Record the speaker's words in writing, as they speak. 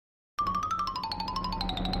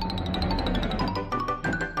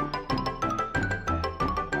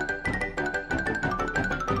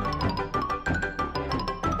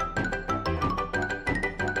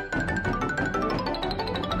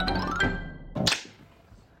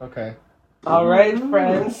Okay. All right,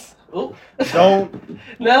 friends. Oop. Don't.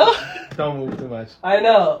 No? Don't move too much. I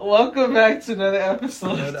know. Welcome back to another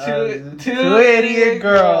episode of Two Idiot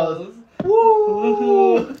Girls.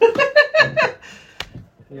 Woo!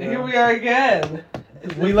 Yeah. Here we are again.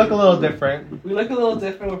 We look a little different. We look a little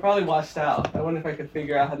different. We're probably washed out. I wonder if I could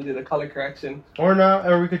figure out how to do the color correction. Or not,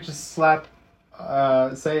 or we could just slap,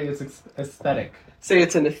 say it's aesthetic. Say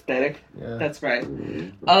it's an aesthetic. Yeah. That's right.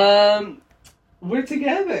 We're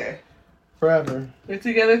together. Forever. We're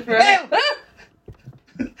together forever.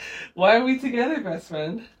 Why are we together, best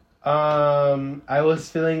friend? I was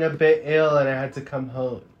feeling a bit ill and I had to come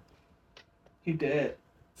home. He did.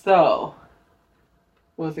 So,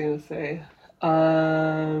 what was I going to say?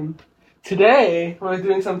 Today, we're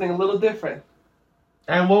doing something a little different.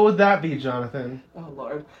 And what would that be, Jonathan? Oh,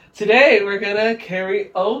 Lord. Today, we're going to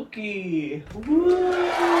karaoke. Woo!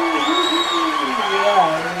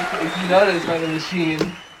 Yeah, if you notice by the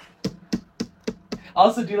machine.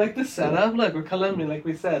 Also, do you like the setup? Look, we're Colombian, like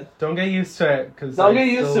we said. Don't get used to it, because don't get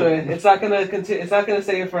used to it. It's not gonna continue. It's not gonna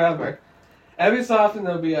stay here forever. Every so often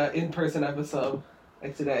there'll be an in-person episode,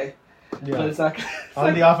 like today. Yeah. But it's not.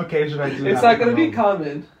 On the off occasion, I do. It's not gonna be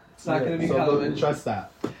common. It's not gonna be so common. Trust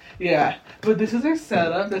that. Yeah, but this is our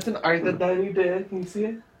setup. That's an art that Danny did. Can you see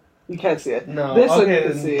it? You can't see it. No. This one okay, you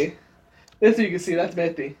can see. This one you can see. That's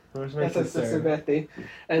Betty. Where's my That's our sister? sister Betty,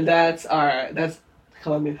 and that's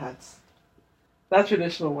Colombian hats. Not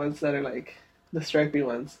traditional ones that are like the stripy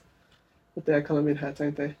ones. But they're Colombian hats,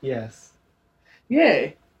 aren't they? Yes.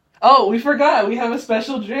 Yay. Oh, we forgot. We have a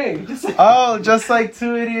special drink. Just like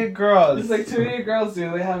Two Idiot Girls. Just like Two Idiot Girls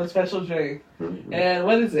do. They have a special drink. And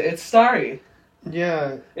what is it? It's Starry.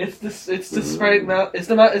 Yeah. It's the Sprite it's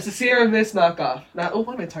the Sierra Mist knockoff.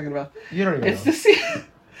 What am I talking about? You don't even know.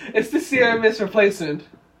 It's the Sierra Mist replacement.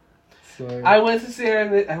 So, I went to Sierra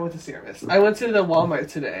Mist. I went to the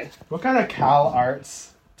Walmart today. what kind of Cal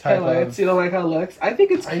Arts type of... You don't like how it looks? I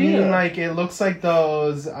think it's cute. I mean, like, it looks like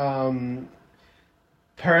those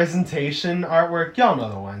presentation artwork. Y'all know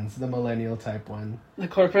the ones. The millennial type one. The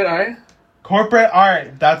corporate art? Corporate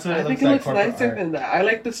art. That's what I it looks think it like. looks nicer than that. I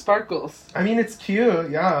like the sparkles. I mean, it's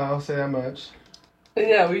cute. Yeah, I'll say that much. And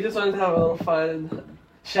yeah, we just wanted to have a little fun.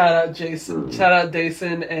 Shout out Jason. Shout out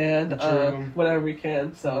Dason and whatever we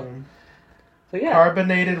can. So yeah.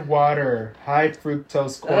 Carbonated water, high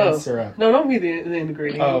fructose corn syrup. No, don't read the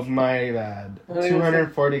ingredients. Oh, my bad.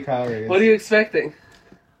 240 calories. What are you expecting?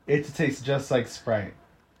 It to taste just like Sprite.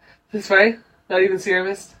 Sprite? Not even Sierra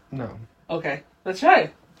Mist? No. Okay, let's try.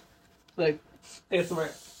 Like, ASMR.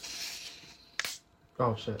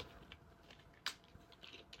 Oh, shit.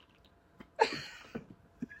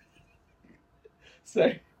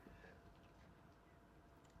 Sorry.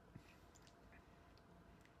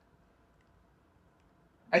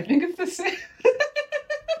 I think it's the same.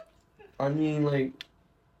 I mean, like...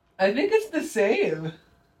 I think it's the same.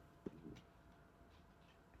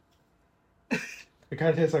 It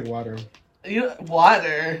kind of tastes like water.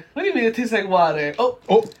 Water? What do you mean it tastes like water? Oh,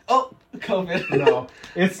 COVID. No,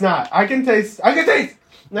 it's not. I can taste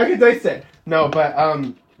it. No, but,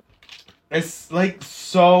 it's, like,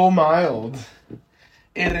 so mild.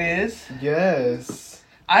 It is? Yes.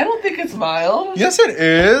 I don't think it's mild. Yes, it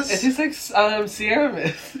is. It tastes like Sierra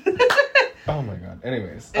Mist. Oh my god.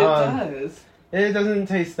 Anyways. It does. It doesn't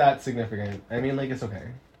taste that significant. I mean, like, it's okay.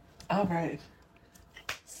 Alright.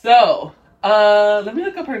 So, let me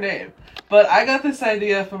look up her name. But I got this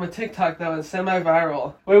idea from a TikTok that was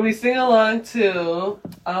semi-viral, where we sing along to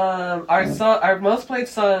our most played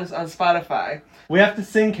songs on Spotify. We have to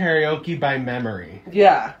sing karaoke by memory.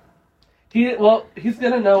 Yeah. He's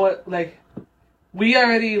gonna know what, like, we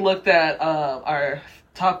already looked at our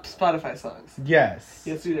top Spotify songs. Yes.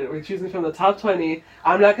 Yes, we did. We're choosing from the top 20.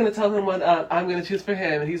 I'm not going to tell him what I'm going to choose for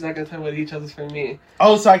him, and he's not going to tell me what he chooses for me.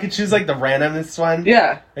 Oh, so I could choose, like, the randomest one?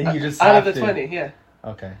 Yeah. And you just out have of the to. 20, yeah.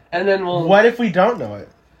 Okay. And then we'll... What if we don't know it?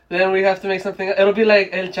 Then we have to make something... It'll be like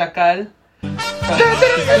El Chacal. Yeah,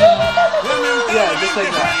 just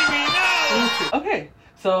like that. Okay.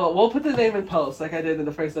 So, we'll put the name in post, like I did in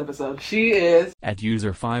the first episode. She is... At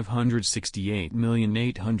user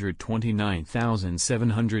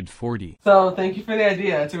 568,829,740. So, thank you for the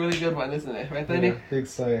idea. It's a really good one, isn't it? Right, Danny? Yeah, big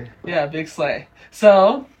slay. Yeah, big slay.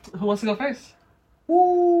 So, who wants to go first?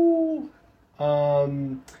 Woo!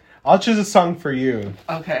 I'll choose a song for you.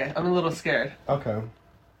 Okay, I'm a little scared. Okay.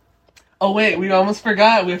 Oh, wait, we almost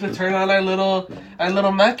forgot. We have to turn on our little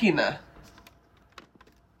máquina.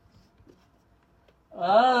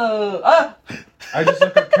 Oh, I just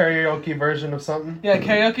looked up karaoke version of something. Yeah,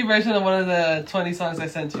 karaoke version of one of the 20 songs I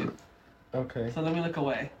sent you. Okay. So let me look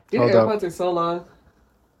away. Your AirPods are so long.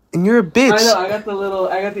 And you're a bitch. I know.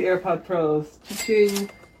 I got the AirPod Pros. Ching.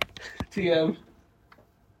 TM.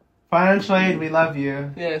 Financial aid, we love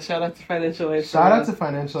you. Yeah, shout out to financial aid. Shout out to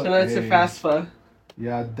financial Shout out aid. to FAFSA.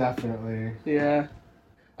 Yeah, definitely. Yeah.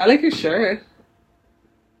 I like your shirt.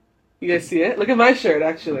 You guys see it? Look at my shirt,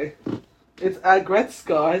 actually. It's at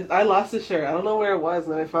Gretzko. I lost the shirt. I don't know where it was,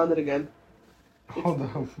 and then I found it again. Hold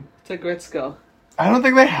on. It's at Gretzko. I don't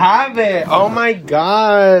think they have it. Oh my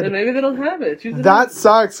god. Then maybe they don't have it. That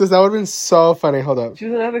sucks, because that would have been so funny. Hold up.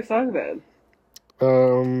 Choose another song then.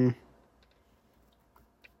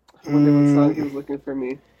 I wonder what song he was looking for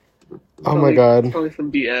me. Oh my god. It's probably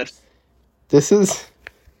some BS. This is...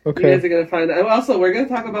 Okay. You guys are going to find out. Also, we're going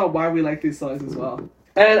to talk about why we like these songs as well.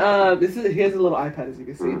 And he has a little iPad, as you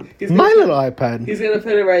can see. Little iPad. He's going to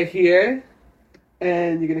put it right here,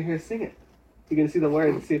 and you're going to hear us sing it. You're going to see the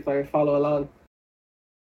words and see if I follow along.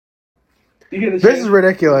 This is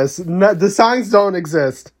ridiculous. No, the songs don't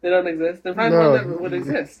exist. They don't exist? Then find one that would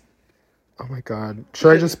exist. Oh my god.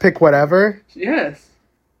 Should I just pick whatever? Yes.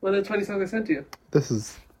 One of the 20 songs I sent you. This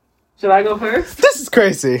is... Should I go first? This is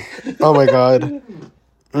crazy. Oh my god.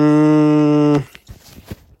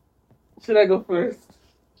 Should I go first?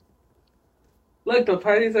 Look, the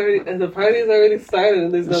party's already started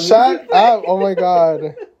and there's no Shut music. up. Oh my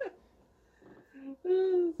god.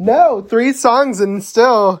 No, 3 songs and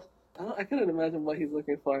still... I couldn't imagine what he's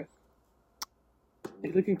looking for.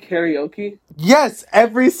 He's looking karaoke? Yes,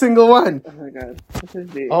 every single one. Oh my god. What could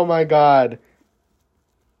it be? Oh my god.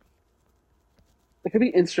 It could be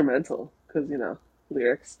instrumental, because,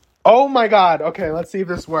 lyrics. Oh my god. Okay, let's see if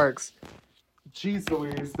this works. Jeez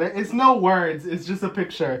Louise. It's no words. It's just a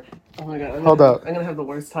picture. Oh my god. Hold up. I'm gonna have the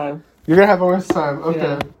worst time. You're gonna have a worse time. Okay.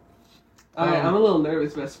 Yeah. Alright, I'm a little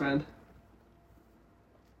nervous, best friend.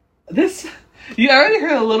 You already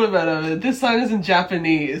heard a little bit of it. This song is in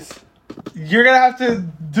Japanese. You're gonna have to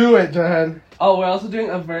do it, Jahan. Oh, we're also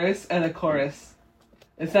doing a verse and a chorus.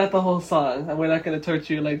 It's not the whole song, and we're not gonna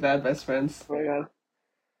torture you like that, best friends. Oh my god.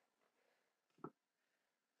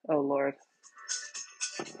 Oh lord.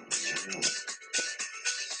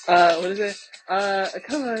 What is it?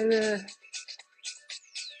 Come on.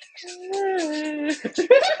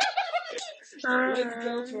 Let's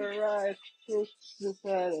go for a ride.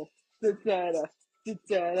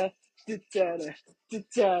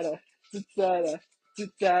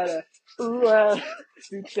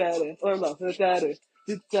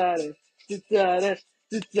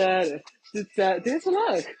 Dance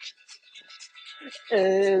along. You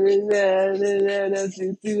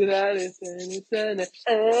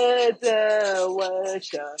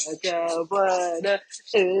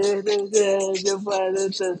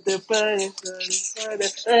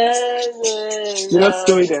know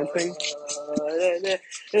Stewie dancing?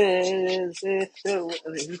 Is this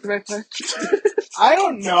the right part? I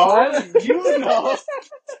don't know. You know.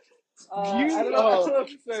 I don't know if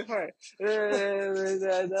it's the right part.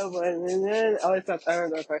 Oh, it's not. I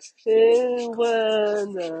don't know the part.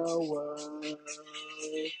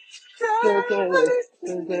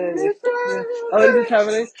 Oh, is it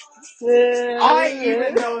traveling? I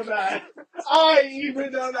even know that.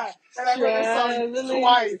 And I've heard this song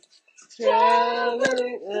twice.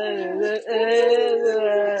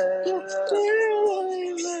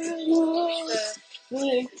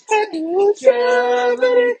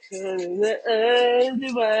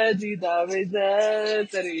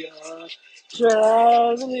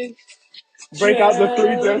 Traveling. Break out the 3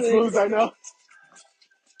 dance moves I know.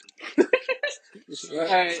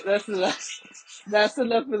 Alright, that's enough. That's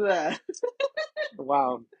enough of that.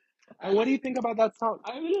 Wow. And what do you think about that song?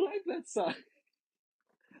 I really like that song.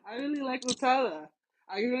 I really like Utada.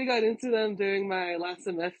 I really got into them during my last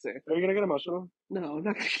semester. Are you gonna get emotional? No, I'm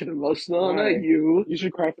not gonna get emotional. I'm Why? not you. You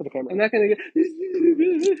should cry for the camera. I'm not gonna get.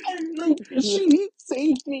 She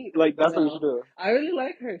saved me. Like, that's what you should do. I really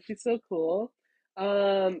like her. She's so cool.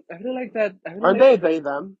 I really like that. Aren't they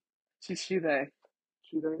them? She's she, they.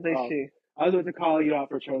 She, they? They, Oh. she. I was about to call you out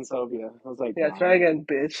for transphobia. I was like, Yeah, wow. try again,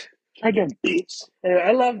 bitch. Try again, bitch. Anyway,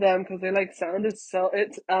 I love them because they sounded so.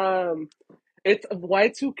 It's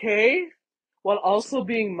Y2K while also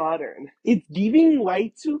being modern. It's giving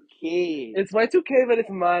Y2K. It's Y2K, but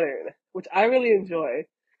it's modern, which I really enjoy.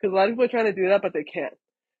 Because a lot of people are trying to do that, but they can't.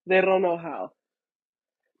 They don't know how.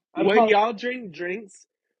 When y'all drink drinks,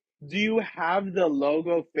 do you have the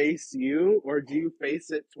logo face you, or do you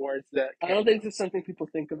face it towards the... I don't think it's something people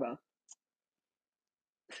think about.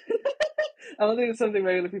 I don't think it's something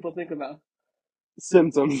regular people think about.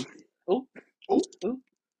 Symptoms. Oh. Oh.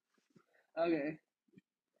 Okay.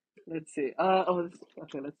 Let's see.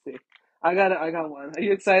 Okay, let's see. I got one. Are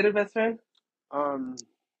you excited, best friend?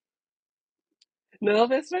 No,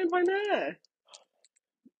 best friend, why not?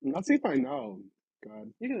 Let's see if I know.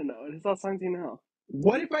 God. You're gonna know it. It's all songs you know.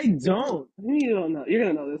 What if I don't? You don't know. You're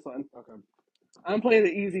gonna know this one. Okay. I'm playing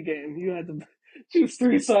the easy game. You had to choose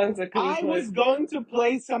 3 songs that could be I played. was going to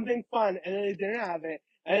play something fun, and then they didn't have it,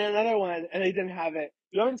 and then another one, and they didn't have it.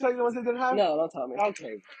 You want me to tell you the ones they didn't have? No, don't tell me.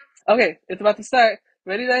 Okay. Okay, it's about to start.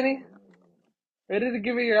 Ready, Danny? Ready to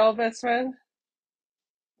give it your all best friend?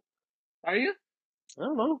 Are you? I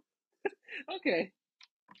don't know. Okay.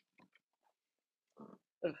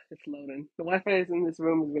 Ugh, it's loading. The Wi-Fi in this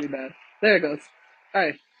room is really bad. There it goes. All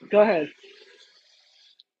right, go ahead.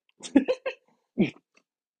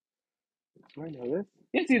 Do I know this?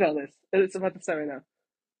 Yes, you know this. It's about to start right now.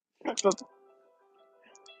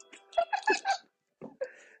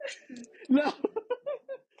 No.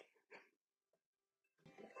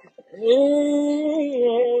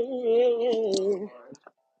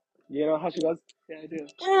 You know how she goes? Yeah, I do.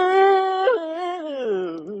 Oh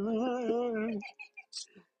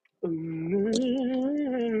Lord.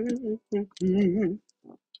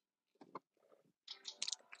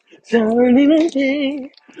 I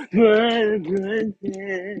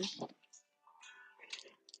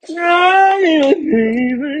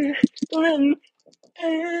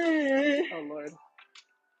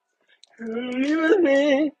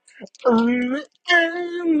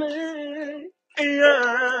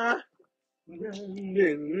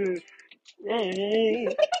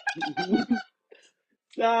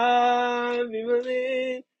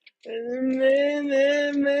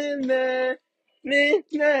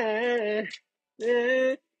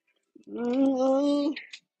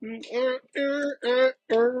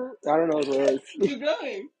don't know what it is. Keep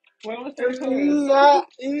going. What was the chorus?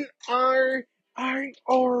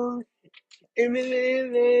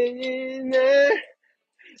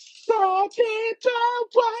 Some people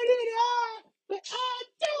want it all, but I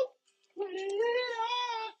don't want it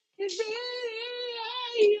all. It's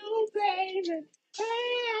really you, baby.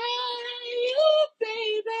 You,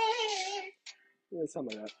 baby. Yeah,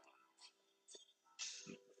 something like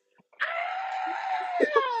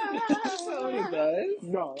That's not what it does. that.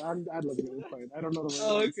 No, I'd love to get this fine. I don't know the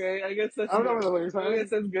Oh, lyrics. okay. I guess that's I don't know good. what the lyrics I are. guess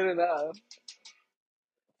that's good enough.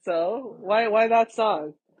 So, why that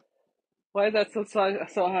song? Why is that so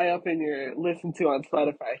high up in your listen to on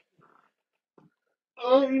Spotify?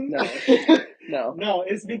 No. No. No,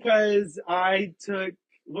 it's because I took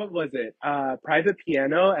what was it? Private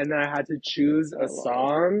piano, and then I had to choose Oh a Lord.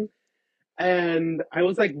 song, and I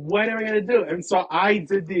was like, "What am I gonna do?" And so I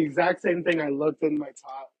did the exact same thing. I looked in my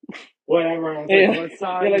top, whatever. I was like, Yeah. "What You're like,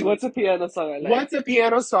 song? what's a piano song I like? What's a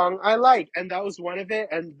piano song I like?" And that was one of it,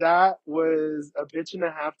 and that was a bitch and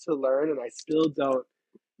a half to learn, and I still don't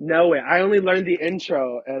know it. I only learned the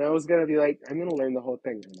intro, and I was gonna be like, "I'm gonna learn the whole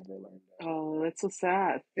thing." I never learned it. Oh, that's so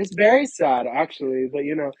sad. It's very sad, actually, but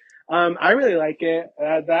I really like it.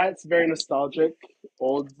 That's very nostalgic.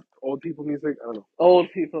 Old people music. I don't know. Old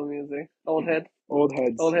people music. Old head. Old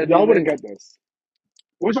heads. Old head Y'all wouldn't music. get this.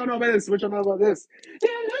 Which one know about this? Which one know about this?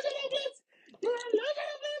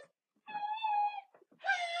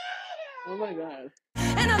 Oh my god.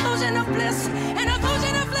 An illusion of bliss, an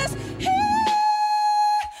illusion of bliss.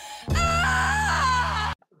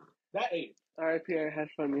 That ain't. R.I.P. our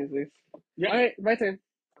headphone music. Yeah. Alright, my turn.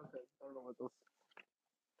 Okay. I don't know what those.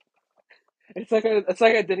 It's like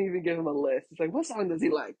I didn't even give him a list. It's like, what song does he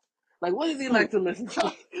like? Like, what does he like to listen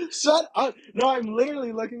to? Shut up! No, I'm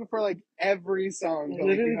literally looking for like every song. But,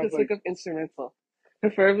 like, you Literally have just like. look up instrumental.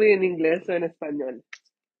 Preferably in English or in Espanol.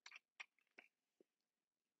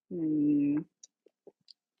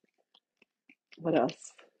 What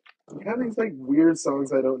else? I have these like weird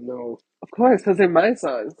songs I don't know. Of course, because they're my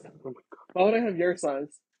songs. Oh my god. Why would I have your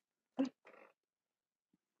songs?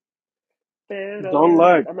 Don't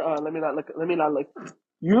look. Let me not look. Let me not look.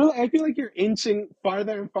 I feel like you're inching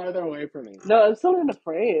farther and farther away from me. No, I'm still in the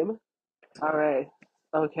frame. All right.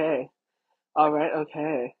 Okay. All right.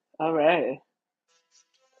 Okay. All right.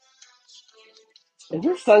 Is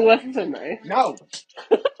this sunglasses at night? No.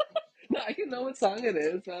 No, I can know what song it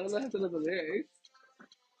is, but I don't know how to know the lyrics.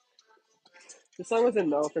 The song was a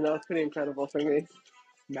note, and that was pretty incredible for me.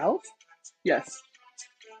 Melt? Yes.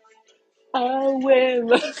 I wear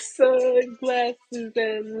my sunglasses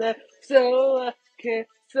and so I can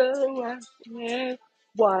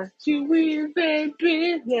watch you with a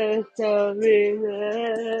business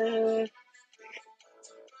arena.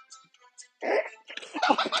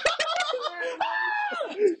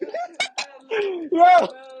 Yeah.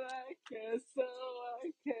 So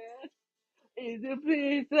I can. It's a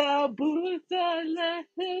pizza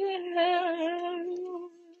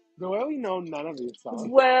The way we know none of these songs.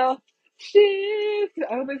 Well, She's.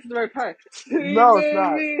 I don't think this is the right part. No, it's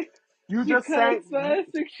not. Me You just because sang. my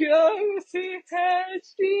security had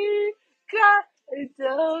she got it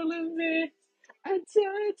all of me. I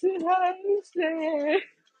tried to understand.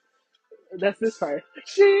 That's this part.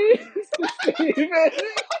 She's deceiving me.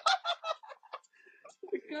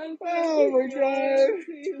 Because Oh my god.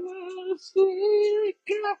 she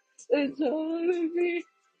got it all of me.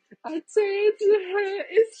 I turn to her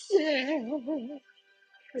instead.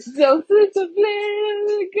 Don't put the blame on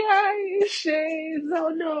the guy in shades. Oh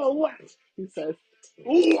no, what? He says,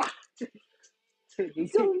 Ooh.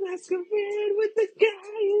 don't masquerade with the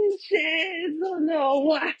guy in shades. Oh no,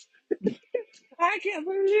 what? I can't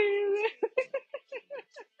believe it.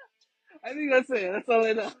 I think that's it. That's all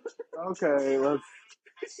I know. Okay, let's.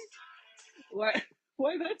 Why?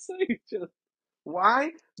 Why that song? Just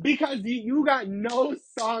Why? Because you got no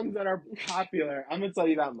songs that are popular. I'm gonna tell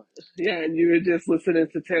you that much. yeah, and you were just listening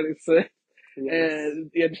to Taylor Swift Yes,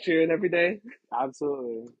 and Ed Sheeran every day.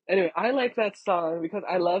 absolutely. Anyway, I like that song because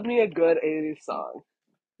I love me a good '80s song.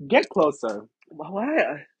 Get closer.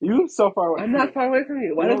 Why? You so far away I'm from me. not far away from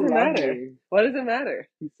you. Why You does don't it love matter? me. Why does it matter?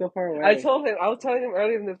 He's so far away. I was telling him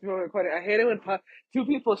earlier in this before recording, I hate it when two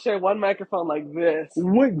people share one microphone like this.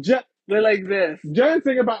 They're like this. Just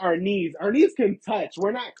think about our knees. Our knees can touch.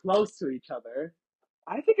 We're not close to each other.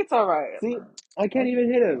 I think it's alright. See, I can't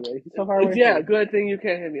even hit him. He's so far away Yeah, from me. good thing you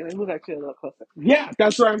can't hear me. Let me move actually a little closer. Yeah,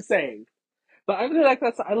 that's what I'm saying. But I really like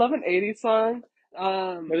that song. I love an 80s song.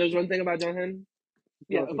 But there's one thing about Johan.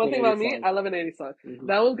 Yeah, one thing about me, I love an 80s song.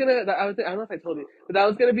 That was gonna, I don't know if I told you, but that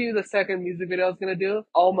was gonna be the second music video I was gonna do.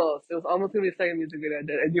 Almost. It was almost gonna be the second music video I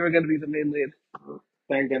did, and you were gonna be the main lead.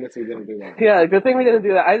 Thank goodness we didn't do that. Yeah, good thing we didn't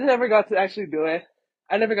do that. I never got to actually do it.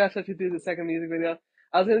 I never got to actually do the second music video.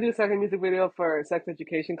 I was gonna do a second music video for sex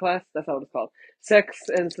education class. That's not what it's called. Sex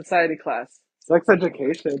and society class. Sex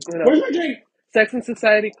education. You know, Where's my drink? sex and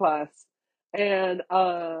society class. And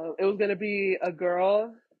it was gonna be a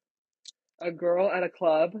girl at a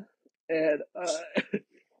club, and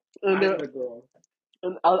and, I'm there, the girl.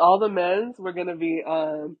 and all the men's were gonna be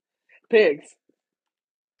pigs.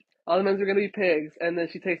 All the men's were gonna be pigs, and then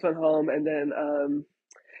she takes one home, and then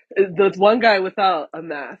there's one guy without a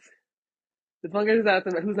mask. There's one guy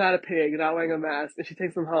who's not a pig, not wearing a mask, and she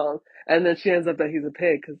takes him home, and then she ends up that he's a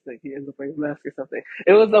pig because like he ends up wearing a mask or something.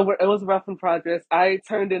 It was rough in progress. I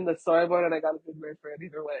turned in the storyboard and I got a good grade for it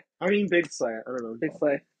either way. I mean, big slay. I don't know. Big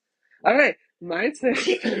slay. All right, my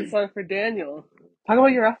song for Daniel. Talk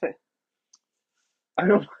about your outfit. I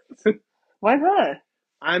don't. Why not?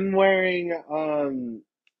 I'm wearing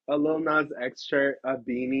a Lil Nas X shirt, a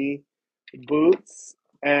beanie, boots,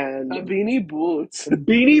 and beanie boots.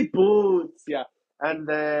 Yeah, and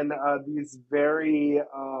then these very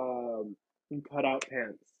cut out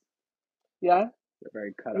pants. Yeah? They're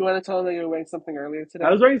very cut You out. want to tell them that you were wearing something earlier today? I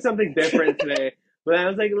was wearing something different today, but I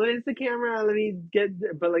was like, "Where's the camera? Let me get."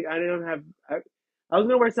 But like, I didn't have. I was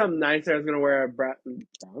gonna wear something nicer. I was gonna wear a brown.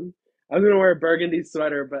 I was gonna wear a burgundy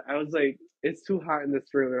sweater, but I was like, it's too hot in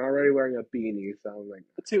this room, and I'm already wearing a beanie, so I'm like,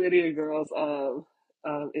 The two idiot girls,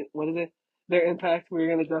 what is it? Their impact, we were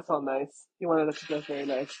going to dress all nice. He wanted us to dress very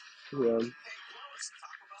nice. yeah.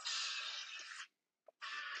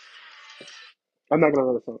 I'm not gonna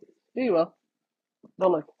know the song. Yeah, you will.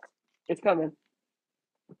 Don't look. It's coming.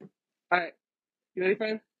 Alright. You ready,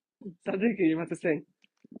 friend? Stop drinking. You're about to sing.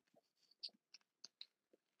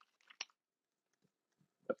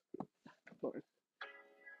 Lord.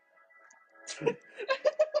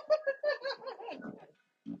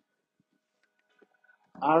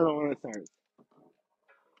 I don't know when it starts.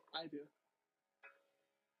 I do.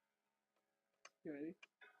 You ready?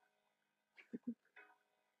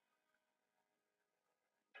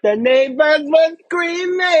 The neighbors were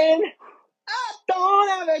screaming. I don't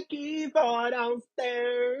have a key for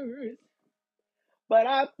downstairs, but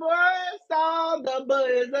I burst all the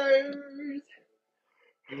buzzers.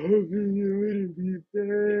 Hoping you wouldn't be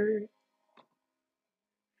there.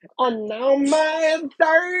 And now my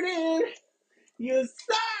starting. You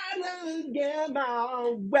said to get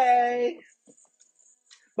my way,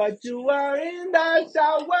 but you were in the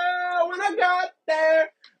shower when I got there.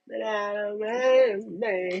 But I don't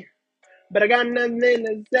know, but I got nothing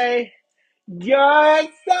to say. You're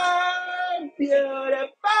so beautiful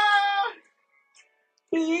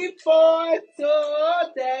before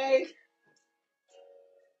today.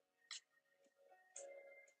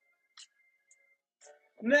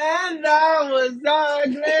 Man, that was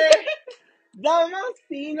ugly. The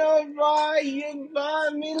Mostino boy you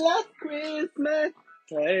bought me last Christmas.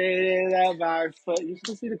 Played it our foot. You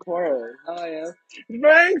should see the chorus. Oh, yeah.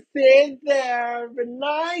 Frank sits there, but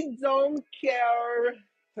I don't care.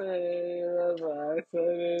 Put it in the box, put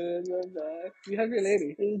it in the box. You have your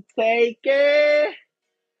lady. Take it.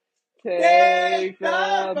 Take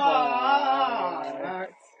the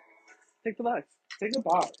box. Take the box. Take the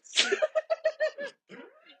box.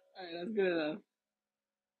 Alright, that's good enough.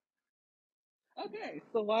 Okay,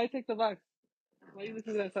 so why take the box? Why you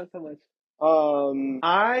listen to that song so much?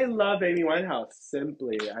 I love Amy Winehouse.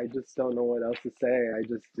 Simply, I just don't know what else to say. I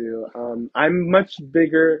just do. I'm much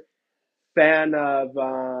bigger fan of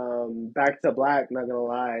Back to Black. Not gonna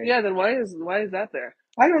lie. Yeah, then why is that there?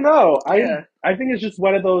 I don't know. Yeah. I think it's just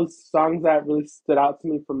one of those songs that really stood out to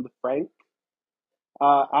me from the Frank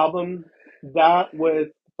album. That with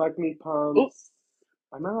Fuck Me Oh, Pumps.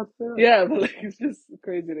 Am I allowed to say that? yeah, but like it's just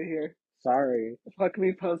crazy to hear. Sorry. Fuck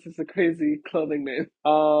Me Pumps is a crazy clothing name.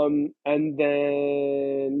 And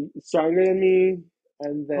then Stronger Than Me.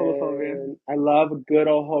 And Homophobia. then I love a good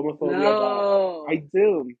old homophobia bop. No. I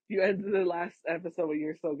do. You ended the last episode with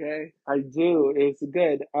 "You're So Gay." I do. It's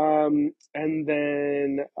good. And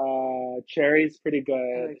then Cherry's pretty I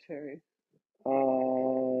good. like Cherry.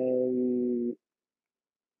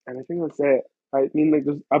 And I think that's it. I mean, like,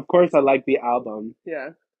 of course, I like the album, Yeah.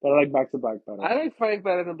 but I like Back to Black better. I like Frank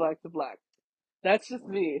better than Black to Black. That's just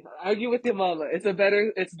me. Argue with your mama. It's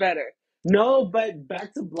better. No, but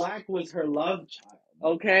Back to Black was her love child.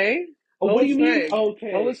 Okay? Oh, what do was you mean? Frank?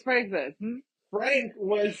 Okay. What was Frank then? Frank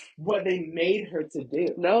was what they made her to do.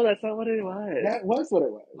 No, that's not what it was. That was what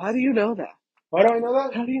it was. How do you know that? Why do I know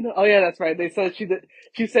that? How do you know? Oh yeah, that's right. They said she did.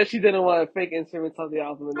 She said she didn't want fake instruments on the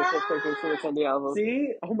album, and they put fake instruments on the album.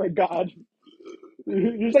 See? Oh my god.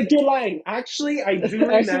 It's like you're lying. Actually, I do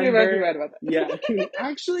remember. Actually, you might be right about that. Yeah.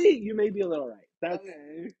 Actually, you may be a little right. That's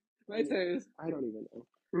Okay. My turn. I don't even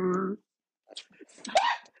know.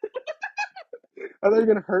 I thought you were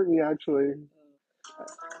gonna hurt me. Actually.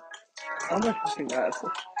 Oh my fucking god.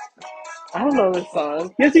 I don't know this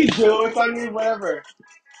song. Yes, you do. It's on you. Whatever.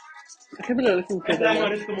 I can't believe I listened to Este amor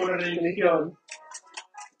that. es como una religión.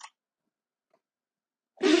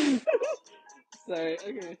 Sorry,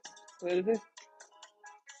 okay. What is it?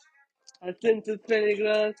 I think it's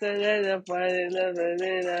peligrosa de la página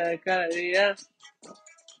de la calle.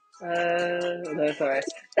 No, it's alright.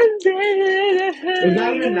 It's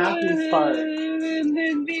not even Matthew's part.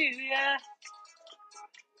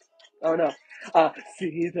 Oh no.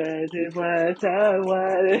 See that it was I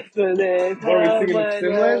wanted to live What, are we singing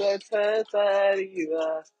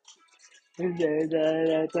in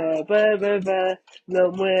Simlish?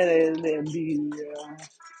 No mueren de envidia.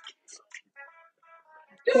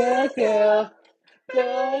 Creo,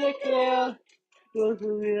 no creo. Con su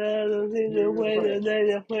mirada sin lo bueno,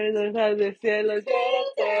 nadie puede dejar de cielo. Yo no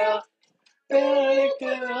creo, pero le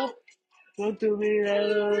creo. Con tu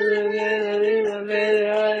mirada, no me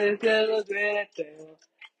deja de cielo. Yo le creo,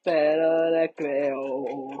 pero le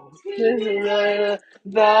creo.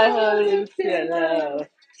 Bajo el cielo.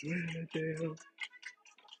 Yo le creo,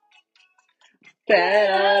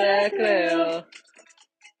 pero le creo.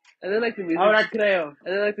 And then like the music. Ahora creo.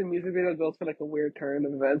 And then like the music video goes for like a weird turn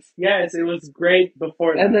of events. Yes, it was great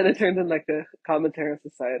before that. And then it turns into like a commentary on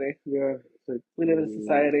society. Yeah. Like, We live in a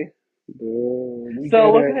society. we So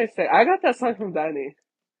get what it. can I say? I got that song from Danny.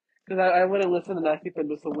 Because I wouldn't listen to Nasty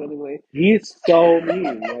Pendusa willingly. He's so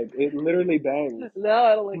mean. Like, it literally bangs. No,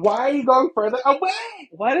 I don't like Why are you going further away?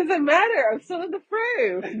 Why does it matter? I'm still in the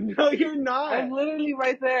frame. No, you're not. I'm literally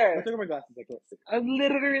right I there. took off my glasses. I can't see. I'm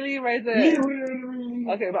literally right there.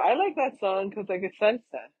 Okay, but I like that song because like it's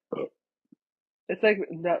salsa. It's like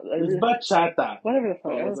no, It's bachata. whatever the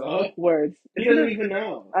fuck. I don't know. Words. He doesn't even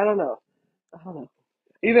know. I don't know.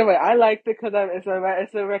 Either way, I liked it because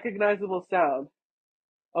it's a recognizable sound.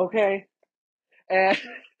 Okay, and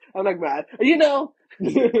I'm like mad, you know,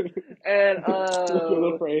 and I'm a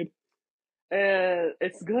little afraid. and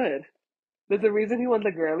it's good. There's a reason he won the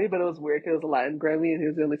Grammy, but it was weird because it was a Latin Grammy and he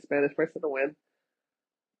was the only Spanish person to win.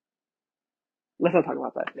 Let's not talk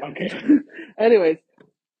about that. Okay. Anyways,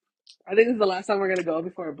 I think this is the last time we're gonna go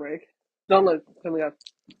before a break. Don't look, coming up.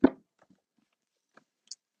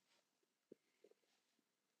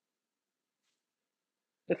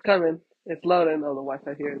 It's coming. It's loading. Oh, the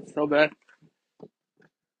Wi-Fi here is so bad.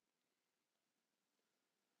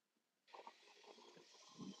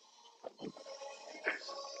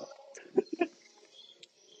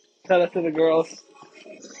 Tell that to the girls.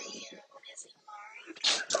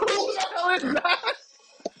 Who the hell is that?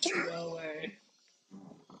 No way.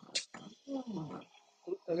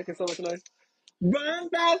 I'm making so much noise. Run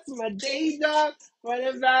back to my day job.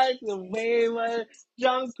 Run back to the way my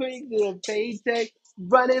junk quick to the paycheck.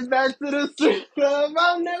 Running back to the strip club.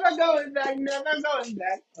 I'm never going back, never going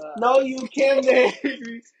back. No, you can't make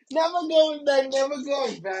me. Never going back, never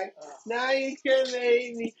going back. Now you can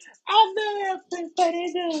make me. I feel up in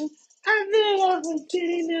 32. I feel up in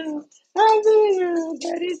 32. I feel up in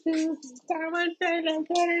 32. Someone said I'm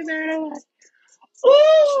 30 minutes.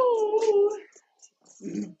 Ooh!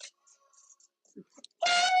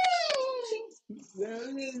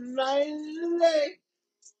 That is my leg.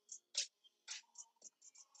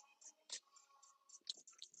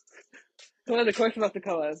 Come on, the chorus about to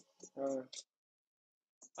come on.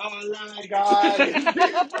 Oh my God! It's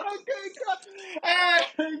big broken cup.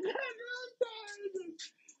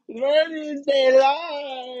 Learning stay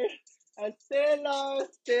alive. I still love,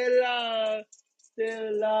 still love,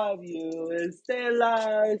 still love you, and still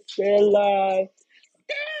love, still love,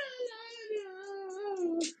 still love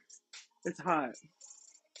you. It's hot.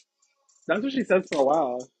 That's what she says for a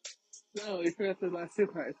while. No, you forgot the last two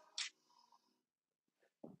parts.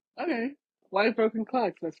 Okay. Why broken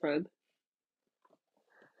clocks, best friend?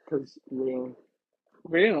 Cause real,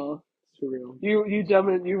 Real. it's real. You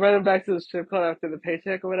jumping, you running back to the strip club after the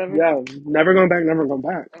paycheck or whatever? Yeah, never going back, never going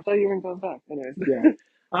back. I thought you weren't going back. Anyways. Yeah.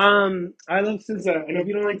 I love SZA, and if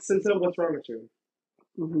you don't like SZA, what's wrong with you?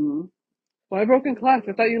 Mm-hmm. Why broken clocks?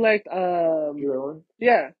 I thought you liked, You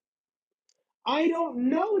yeah. I don't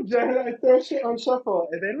know, Jared. I throw shit on shuffle,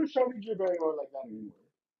 and they don't show me Drew Barrymore like that anymore.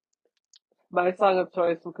 My song of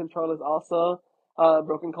choice from Control is also,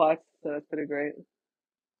 Broken Clocks, so that's pretty great.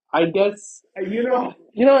 I guess you know.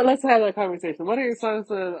 You know what? Let's have that conversation. What are your songs,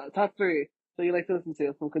 top three that you like to listen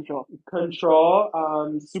to from Control? Control,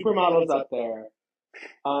 Supermodels up there.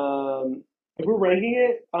 If we're ranking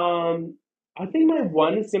it, I think my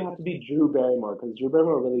one is gonna have to be Drew Barrymore because Drew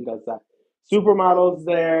Barrymore really does that. Supermodels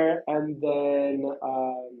there, and then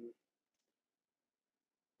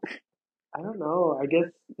I don't know. I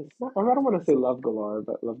guess it's not. I don't want to say Love Galore,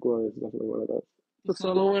 but Love Galore is definitely one of those. The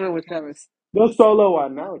solo one or with Travis? The solo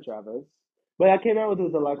one, not with Travis, but I came out with the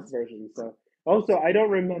deluxe version. So also, I don't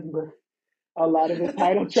remember a lot of the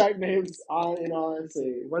title track names. In all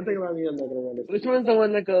honesty, one thing about me, I'm not gonna remember. Which one's the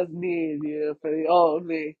one that goes, need you for the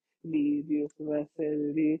only, need you for my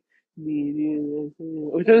sanity, need you.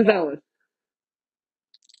 Which one is that one?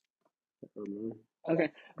 Okay.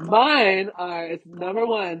 Mine are, it's number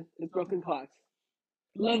one, is Broken Clocks.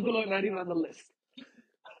 Love Galore, not even on the list.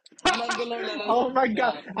 Love Galore, not on the list. Oh my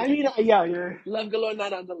God! I mean, yeah, you're. Love Galore,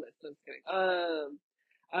 not on the list. I'm just kidding.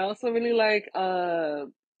 I also really like,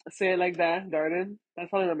 Say It Like That, Darden. That's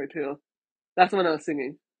probably number two. That's the one I was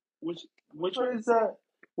singing. Which one is that?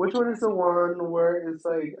 Which one is the one where it's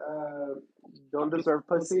like don't deserve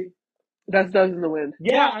pussy? That's Doves in the Wind.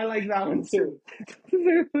 Yeah, I like that one too.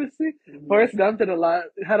 Deserve pussy? Forrest Gump did a lot,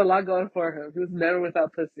 had a lot going for him. He was never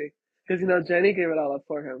without pussy. Because, Jenny gave it all up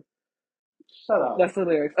for him. Shut up. That's the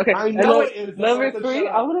lyrics. Okay, I and know then it is. number Also, three, shut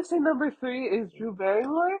I up. want to say number three is Drew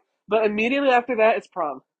Barrymore, but immediately after that, it's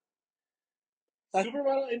Prom.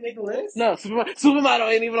 Supermodel in the list? No,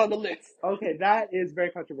 Supermodel ain't even on the list. Okay, that is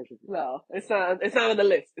very controversial. No, it's not. It's not on the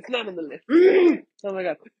list. It's not on the list. Oh my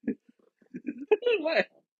god. What?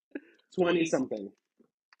 20 something.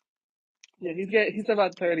 Yeah, he's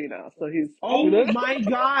about 30 now, so he's. Oh my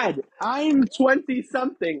God! I'm 20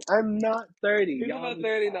 something. I'm not 30. He's Y'all about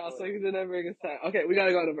 30 now, so he's in a very good time. Okay, we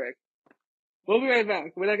gotta go on a break. We'll be right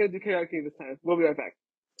back. We're not gonna do karaoke this time. We'll be right back.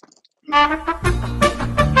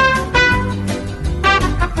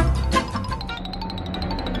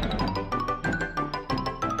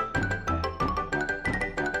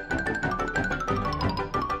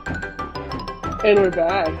 And we're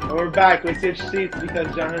back. And we're back. We switched seats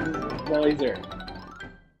because John's is noisier.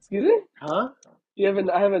 Excuse me? Huh?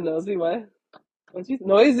 I have a nosy what? What'd you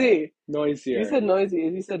noisy? Noisier. You said noisy.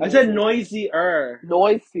 You said I noisy. said noisier.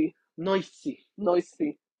 Noisy. Noisy.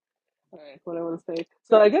 Noisy. Alright, what I want to say.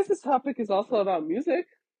 So I guess this topic is also about music.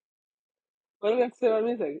 What do we have to say about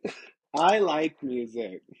music? I like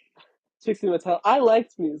music. Trixie Mattel. I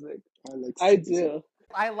liked music. I music. do.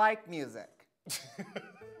 I like music.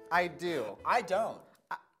 I do. I don't.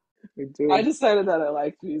 I do. I decided that I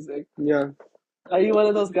liked music. Yeah. Are you one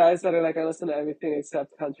of those guys that are like, I listen to everything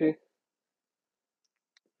except country?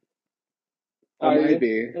 I might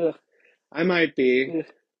be. Ugh. I might be. Ugh.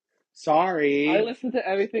 Sorry. I listen to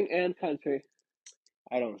everything and country.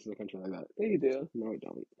 I don't listen to country like that. Yeah, you do. No, I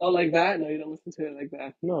don't. Oh, like that? No, you don't listen to it like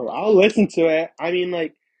that. No, I'll listen to it. I mean,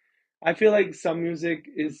 like, I feel like some music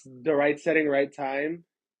is the right setting, right time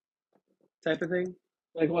type of thing.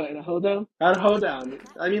 Like what, in a hoedown? At hoedown.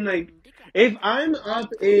 I mean, like, if I'm up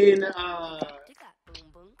in,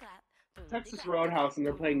 Texas Roadhouse and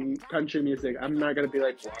they're playing country music, I'm not gonna be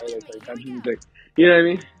like, why are they playing country music? You know what I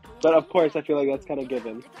mean? But of course, I feel like that's kind of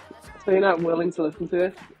given. So you're not willing to listen to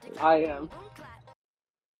it? I am.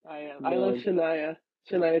 I am. I love No. Shania.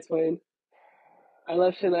 Shania Twain. I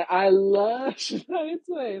love Shania. I love Shania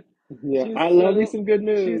Twain. Yeah, She's I love me so some good she's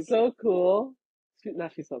news. so cool.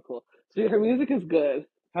 She's so cool. Her music is good.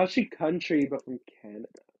 How's she country but from Canada?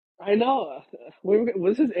 I know.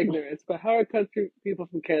 This is ignorance, but how are country people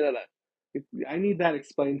from Canada? I need that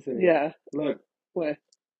explained to me. Yeah. Look, Wait.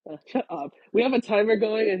 Shut up. We have a timer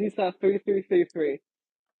going, and he saw 3333.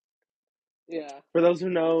 Yeah. for those who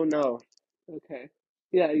know, no. Okay.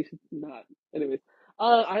 Yeah, you should not. Anyways,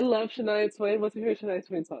 I love Shania Twain. What's your favorite Shania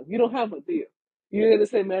Twain song? You don't have one, do you? You're gonna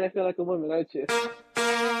say "Man, I Feel Like a Woman," aren't you?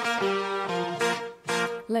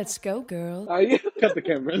 Let's go, girl. Are you? Cut the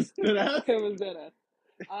cameras. Cameron's dead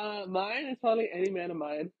ass. Mine is probably "Any Man of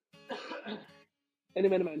Mine." Any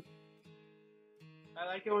Man of Mine. I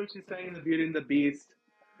like it when she's saying the Beauty and the Beast.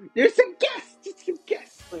 There's some guests. Just some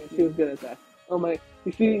guests. Oh, yeah, she was good at that. Oh my!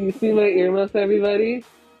 You see my earmuffs, everybody.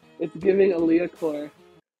 It's giving Aaliyah core.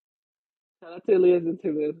 Shout out to Aaliyah's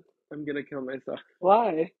interlude. I'm gonna kill myself.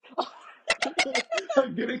 Why?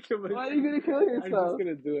 I'm gonna kill myself. Why are you gonna kill I'm just yourself?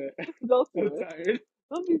 gonna do it. Don't I'm do it. tired.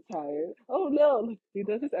 Don't be tired. Oh no! Look, he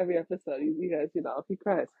does this every episode. You guys, he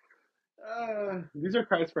cries. These are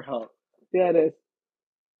cries for help. Yeah, it is.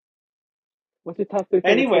 What's your top three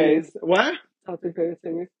favorite singers? Anyways, what? Top three favorite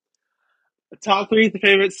singers? Top three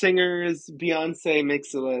favorite singers. Beyonce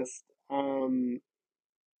makes the list.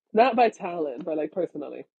 Not by talent, but like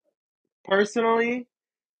personally. Personally,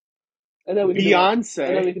 And then we can do by. And then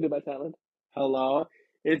Beyonce. we can do by talent. Hello.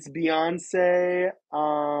 It's Beyonce,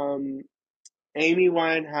 Amy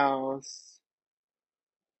Winehouse.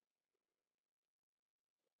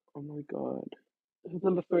 Oh my god. Who's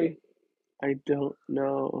number three? I don't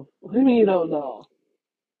know. What do you mean you don't know?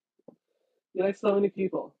 You like so many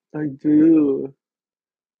people. I do.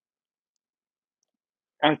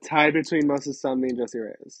 A tie between Moses Sumney and Jessie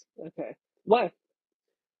Reyes. Okay. Why?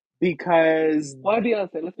 Because Why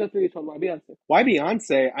Beyonce? Let's go through each one. Why Beyonce? why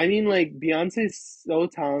Beyonce? I mean, like, Beyonce's so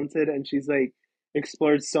talented and she's, like,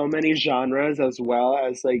 explored so many genres as well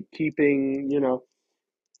as, like, keeping,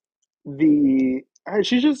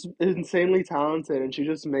 she's just insanely talented and she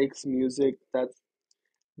just makes music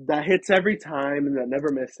that hits every time and that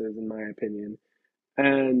never misses, in my opinion.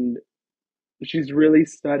 And she's really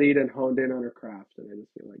studied and honed in on her craft, and I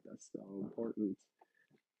just feel like that's so important.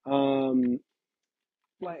 Um,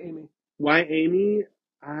 Why Amy? why Amy?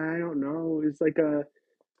 I don't know.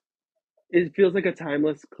 It feels like a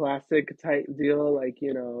timeless classic type deal. Like,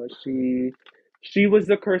 she was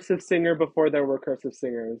the cursive singer before there were cursive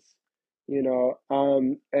singers. And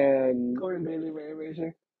Corinne Bailey, Ray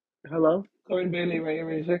Erasure. hello, Corinne Bailey, Ray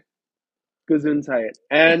Erasure. Gesundheit.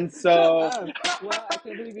 And Shut so up! Well, I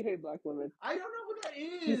can't believe you hate black women. I don't know who that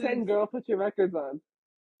is. She sang "Girl, Put Your Records On."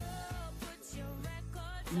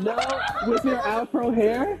 No, with your afro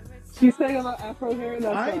hair. She sang about afro hair in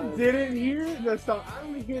that I song. didn't hear the song. I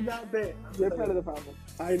only hear that bit. You're part of the problem.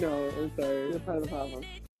 I know. I'm sorry. You're part of the problem.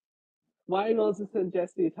 Why Moses and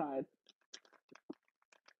Jesse tied?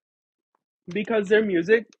 Because their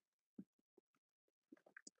music,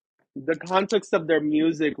 the context of their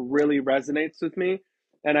music really resonates with me,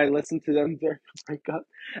 and I listen to them during the breakup,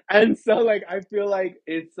 and so like I feel like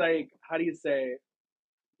it's like, how do you say?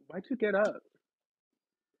 Why'd you get up?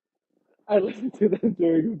 I listened to them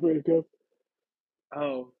during a breakup.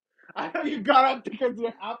 Oh, I thought you got up because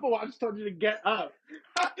your Apple Watch told you to get up.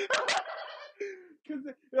 Because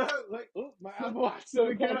like, oh, my Apple Watch So told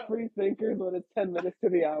me we to get call up. free thinkers when it's 10 minutes to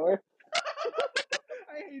the hour.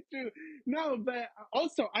 I hate you. No, but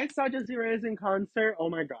also I saw Jessie Reyes in concert. Oh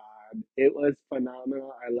my god, it was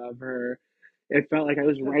phenomenal. I love her. It felt like I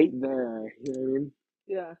was Yeah. right there. You know what I mean?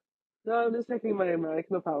 Yeah. No, I'm just taking my mic.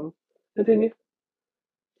 No problem. Continue.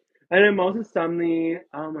 And then Moses Sumney.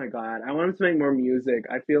 Oh my god, I want him to make more music.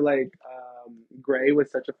 I feel like Gray was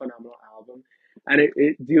such a phenomenal album, and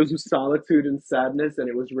it deals with solitude and sadness, and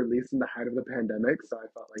it was released in the height of the pandemic. So I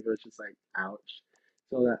felt like it was just like ouch.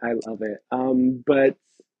 So that I love it. But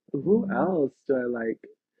who else do I like?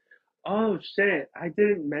 Oh shit, I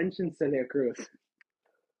didn't mention Celia Cruz.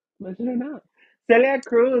 Mention or not. Celia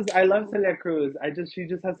Cruz, I love Celia Cruz. She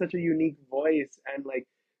just has such a unique voice and like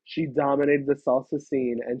she dominated the salsa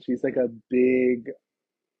scene and she's like a big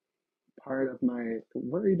part of my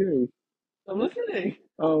what are you doing? I'm listening.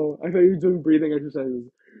 Oh, I thought you were doing breathing exercises.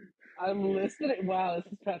 I'm listening. Wow,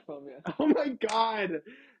 this is platformia. Oh my god.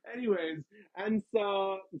 Anyways, and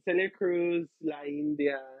so Celia Cruz, La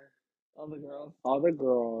India. All the girls. All the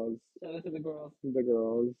girls. Shout out to the girls. The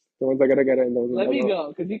girls. The ones that gotta get it and those ones Let that me don't.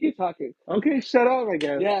 go, because you keep talking. Okay, shut up, I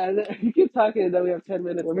guess. Yeah, and then, you keep talking, and then we have 10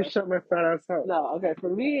 minutes Let me left. shut my fat ass up. No, okay. For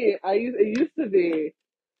me, it used to be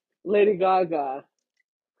Lady Gaga,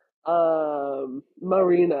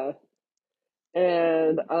 Marina,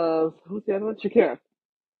 and who's the other one? Shakira.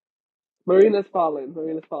 Marina's fallen.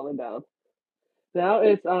 Marina's fallen down. Now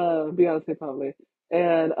it's Beyonce probably,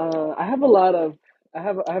 and I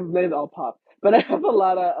have named all pop, but I have a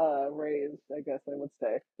lot of range. I guess I would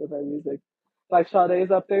say with our music, like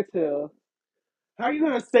Sade's up there too. How are you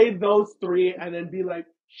gonna say those three and then be like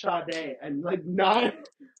Sade and like not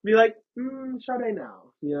be like Sade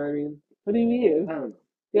now? You know what I mean? What do you mean? I don't know.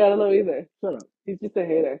 Yeah, I don't know either. Shut up. He's just a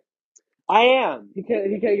hater. I am. He can't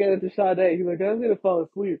get into Sade. He's like, I'm gonna fall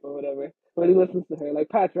asleep or whatever when he listens to her. Like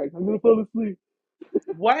Patrick, I'm gonna fall asleep.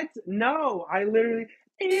 What? No, I literally.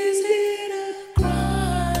 Is it a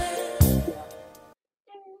crime?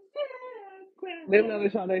 Yeah. Name another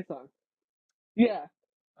Sade song. Yeah.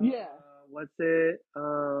 Yeah. What's it?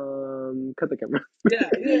 Cut the camera. Yeah,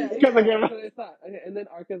 yeah, Cut the yeah. camera. That's what I thought. Okay, and then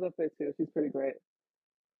Arca's up there too. She's pretty great.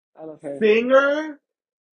 I love her. Singer.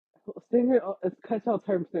 Singer, oh, it's catch all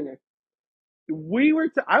term singer. I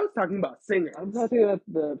was talking about singers. I'm talking about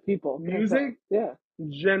the people. Music? Yeah,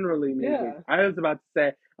 Generally music. yeah. I was about to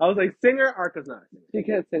say. I was like singer. Arca's not a singer. She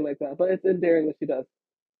can't sing like that, but it's endearing what she does.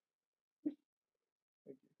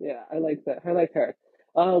 Yeah, I like that. I like her.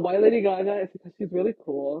 Why Lady Gaga is because she's really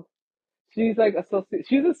cool. She's like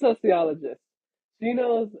she's a sociologist. She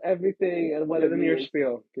knows everything and what Give it them your means.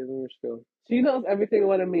 spiel. Give them your spiel. She knows everything and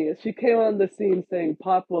what it means. She came on the scene saying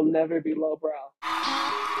pop will never be lowbrow.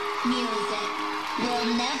 Pop music will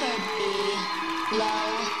never be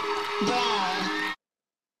low brow.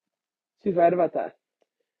 She's right about that.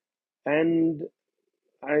 And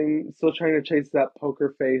I'm still trying to chase that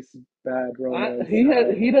poker face bad romance.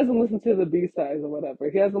 high. He doesn't listen to the B sides or whatever.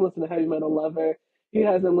 He hasn't listened to Heavy Metal Lover. He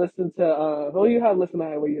hasn't listened to well, you have listened to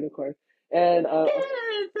Highway Unicorn, and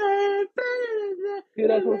he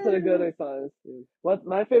doesn't listen to good songs. What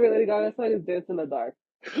my favorite Lady Gaga song is "Dance in the Dark,"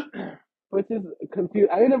 which is confused.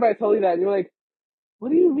 I remember I told you that, and you were like,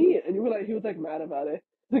 "What do you mean?" And you were like, he was like mad about it.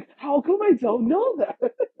 Like, how come I don't know that?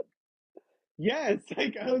 Yes,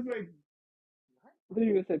 like I was like, What are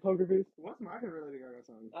you gonna say, poker face? what's my favorite Lady Gaga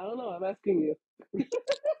song? I don't know. I'm asking you.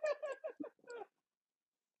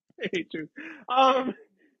 I hate you. Um,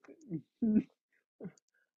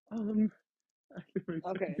 um, I can't wait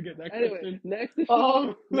Okay. to get that Anyway, question. next to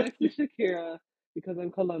Shakira because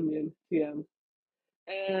I'm Colombian. TM.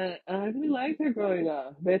 And I really liked her growing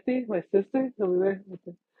up. Betty, my sister, over there,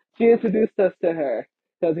 she introduced us to her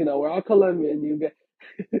because we're all Colombian. You get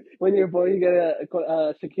when you're born, you get a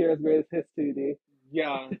Shakira's Greatest Hits CD,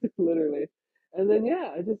 Yeah, literally. And then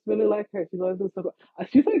yeah, I just really like her. She's always been so.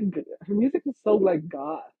 She's like her music is so like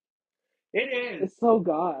God. it is. It's so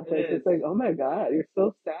God. It Like is. it's like oh my God, you're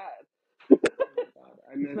so sad. God,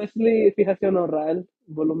 I miss. Especially Fijación Oral,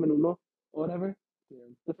 Volumen Uno, or whatever. Yeah.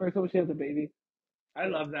 The first one when she has a baby. I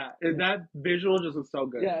love that. That visual just looks so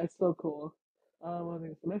good. Yeah, it's so cool. What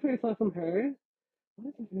is my favorite song from her?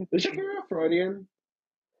 What is my Is favorite song? Shakira Freudian?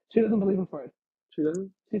 She doesn't believe in Freud. She doesn't.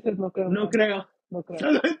 She says no creo en No Freud. creo. No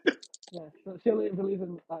creo. Yeah, so she only believes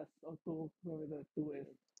in us or tú, whoever the tú is.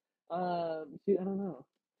 I don't know.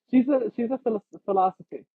 She's a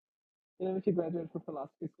philosophy. You know when she graduated from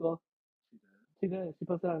philosophy school? She did. She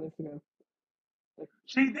posted on Instagram. Like,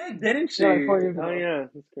 She did, didn't she? yeah, like 4 years Oh ago. yeah,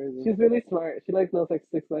 that's crazy. She's really smart. She like knows like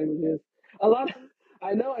 6 languages. A lot.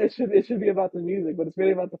 I know it should be about the music, but it's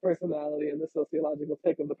really about the personality and the sociological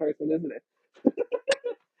take of the person, isn't it?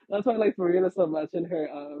 That's why I like Marina so much and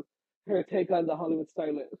her take on the Hollywood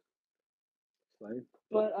starlet. Fine.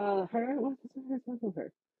 But her what's her favorite song from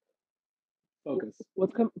her? Focus.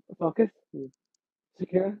 What's come Focus? Yeah.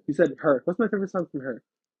 Shakira? You said her. What's my favorite song from her?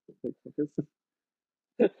 Like, Focus.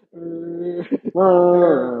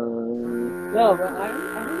 No, but I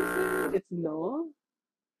would say it's no.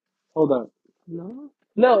 Hold on. No.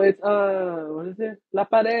 No, it's what is it? La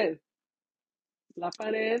Pared. La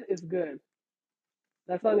Pared is good.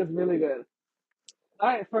 That song is really good.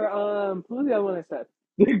 Alright, for who's the other one I said?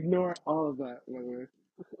 Ignore all of that, by the way.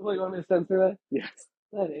 What, you want me to censor that? Yes.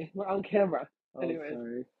 Ready. We're on camera. Oh, Anyways.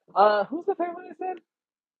 sorry. Who's the third one I said?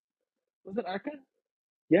 Was it Arca?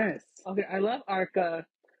 Yes. Okay, I love Arca.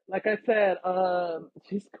 Like I said,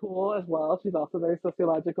 she's cool as well. She's also very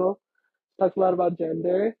sociological. She talks a lot about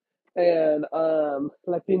gender and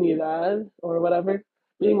Latinidad or whatever.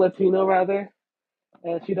 Being Latino rather.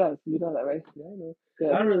 And she does. You know that, right? Yeah, I know. I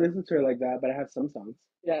Yeah. don't really listen to her like that, but I have some songs.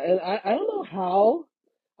 Yeah, and I don't know how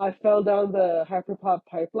I fell down the hyperpop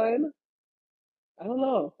pipeline, I don't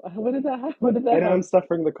know. When did that happen? When did that And I'm happen?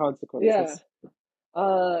 suffering the Yeah. consequences.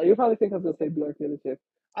 You probably think I was gonna say Bjork the other too.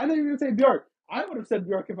 I didn't even say Bjork. I would have said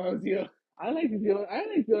Bjork if I was you. I like Bjork. I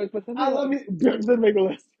like Bjork, but I love you. Bjork didn't make a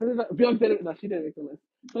list. Bjork didn't. No, she didn't make the list.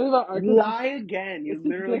 Something about Arca. Lie again. It's You just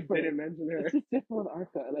literally different. didn't mention her. It's just different with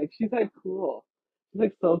Arca. Like she's like cool. She's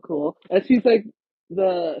like so cool, and she's like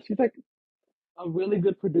she's like a really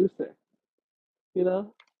good producer. You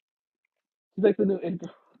know, she's like the new it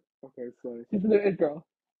girl. Okay, sorry. She's the new it girl.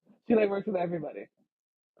 She like works with everybody.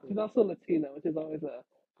 She's also Latina, which is always a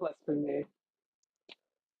plus for me.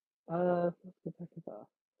 Let's get back to that.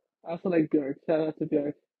 I also like Bjork. Shout out to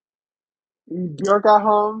Bjork. Bjork at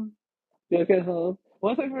home. Bjork at home.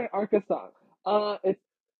 What's my favorite Arca song? It's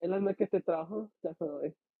El alma que te trajo.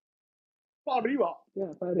 Definitely. Pa arriba.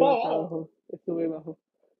 Yeah, Pa Padre abajo. Trabajo. It's the way bajo.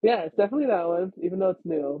 Yeah, it's definitely that one, even though it's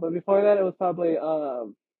new. But before that, it was probably what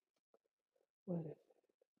is it?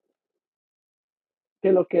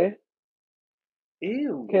 Que lo que?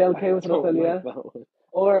 Ew. Que lo I que with don't like Rosalia, that one.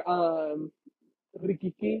 or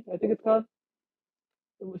Rikiki. I think it's called.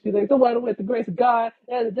 She's like the one with the grace of God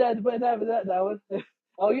and the dead, whatever that one.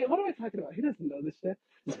 Oh yeah, what am I talking about? He doesn't know this shit.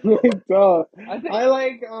 Like, duh. I think I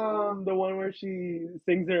like the one where she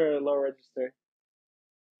sings her low register.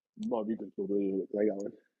 Mommy does like that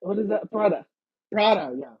one. what is that? Prada.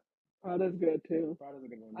 Prada, yeah. Prada's good too. Prada's a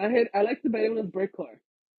good one. I like the Babylone's Breakcore.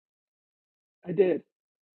 I did.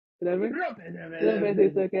 Did I ever?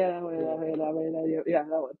 Yeah,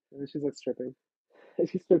 that one. And she's like stripping. Is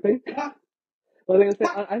she stripping? What was I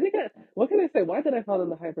gonna say? I think what can I say? Why did I fall in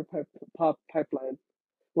the pop pipeline?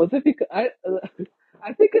 Was it because I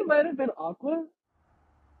think it might have been Aqua.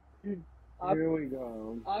 Here we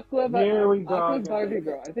go. Aqua, but Here we go. Aqua's Barbie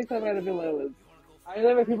Girl. I think that might have been what it was. I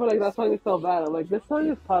remember people like that song is so bad. I'm like, this song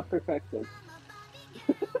is pop perfection.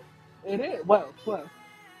 It is. Well, what?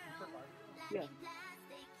 Yeah.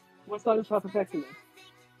 What song is pop perfection? Then?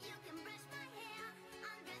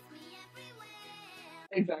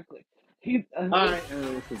 Exactly. He's. I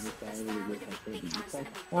am. This is the song.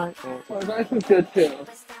 I Toy Box was good too.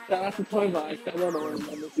 Shout out to Toy Box. I don't know what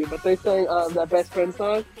I'm with but they sang that best friend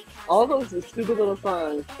song. All those stupid little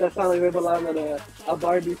songs that sound like they belong on a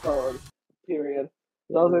Barbie phone. Period.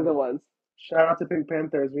 Those are the ones. Shout out to Pink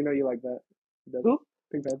Panthers. We know you like that. That's Who?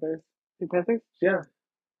 Pink Panthers? Pink Panthers? Yeah.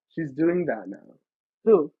 She's doing that now.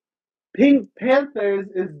 Who? Pink Panthers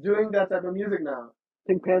is doing that type of music now.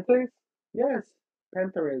 Pink Panthers? Yes.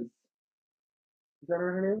 Panthers. Is that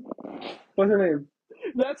her name? What's her name?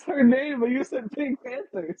 That's her name, but you said Pink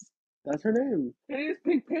Panthers. That's her name. It is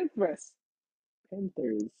Pink Panthers.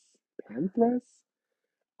 Panthers. Panthers?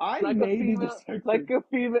 I Like a may be female, dyslexic. like a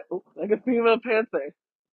female panther.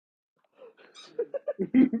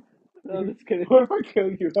 No, I'm just kidding. What if I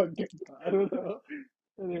kill you on TikTok? I don't know.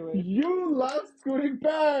 Anyway, You love Scooting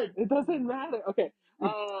Back! it doesn't matter. Okay.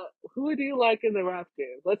 Who do you like in the rap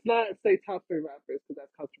game? Let's not say top three rappers because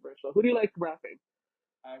that's controversial. Who do you like rapping?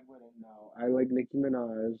 I wouldn't know. I like Nicki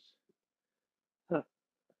Minaj. Huh.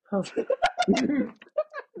 Huh.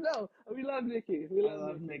 No, we love Nicki. We I love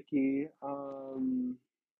love Nicki. Nicki.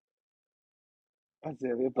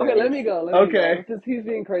 Azalea Okay, let Banks. me go. Let me Okay. go. Since he's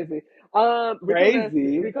being crazy.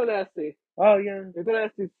 Crazy? Rico Nasty. Oh, yeah. Rico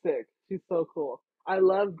Nasty's sick. She's so cool. I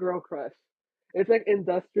love Girl Crush. It's like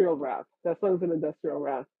industrial rap. That song's an industrial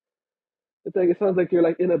rap. It's like it sounds like you're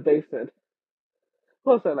like in a basement.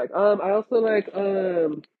 Who else I like? I also like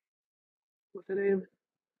what's her name?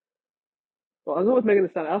 Well, I'll go with Megan Thee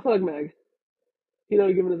Stallion. I also like Meg. You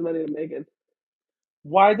know, giving his money to Megan.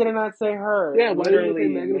 Why did I not say her? Yeah, why did you say Literally,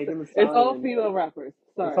 Megan Thee Megan Thee Stallion? It's all Stallion. female rappers.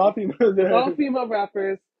 Sorry. It's all female. It's all female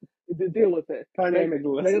rappers. Deal with it. Kanye make the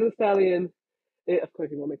list. Megan Thee Stallion. Of course,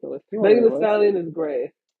 you won't make the list. He won't Megan make Thee the list. Stallion is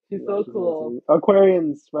great. She's Yeah, so she's cool. awesome.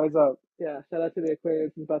 Aquarians, rise up. Yeah, shout out to the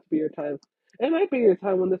Aquarius. It's about to be your time. It might be your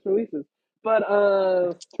time when this releases. But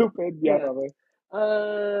Stupid. Yeah, yeah. probably.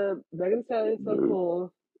 Megan Thee Stallion's so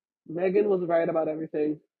cool. Megan was right about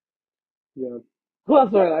everything. Yeah. Who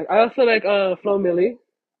else do I like? I also like Flo Milli.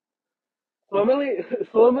 Flo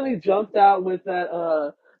Milli jumped out with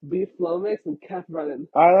that beef flow mix and kept running.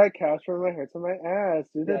 I like cash from my head to my ass.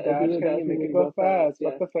 Do the Yeah, dash, can you make it go fast?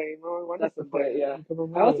 Yeah, Fuck the fame, no one that's wants the to point. play. Yeah.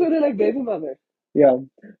 I also really like Baby Mother. Yeah.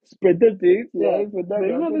 Spread the dick, Yeah, yeah. Put that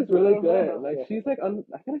Baby girl Mother's to really the good. mama. Like Yeah. she's like I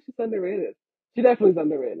feel like she's underrated. She definitely is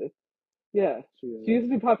underrated. Yeah. She is. She used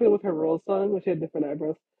to be popular with her Rolls song when she had different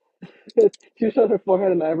eyebrows. She showed her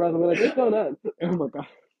forehead and eyebrows and we're like, what's going on? Oh my god.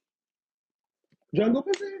 Jungle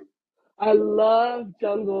Pussy? I love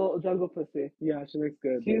Jungle Pussy. Yeah, she makes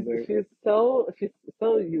good She's music. she's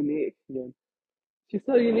so unique. Yeah. She's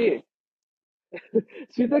so unique.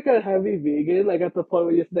 She's like a heavy vegan, like at the point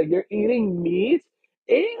where you're just like, you're eating meat?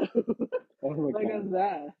 Ew! Oh my Like god. as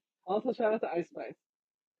that. Also, shout out to Ice Spice. She's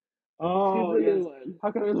Oh the yes. new one.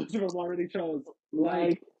 How could I lose from already chose?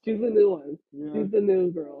 Like, She's the new one. yeah. She's the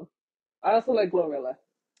new girl. I also like Glorilla.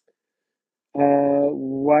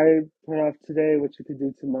 Why put off today what you could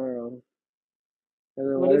do tomorrow? And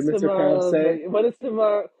then What what did is Mr. Krabs tomorrow? say? But what is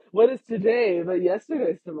tomorrow? What is today? But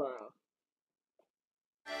yesterday's tomorrow.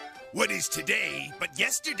 What is today but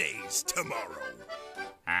yesterday's tomorrow?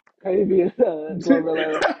 Cardi B and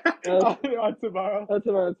Glorilla. On tomorrow.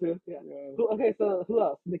 Tomorrow too. Yeah. Yeah. Okay, so who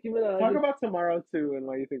else? Nicki Talk Minaj. about tomorrow too and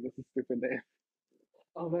why you think this is a stupid name.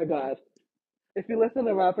 Oh my God. If you listen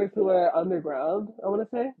to rappers who are underground, I want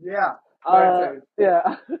to say. Yeah. Fire taste.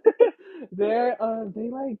 Yeah. They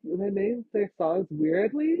name their songs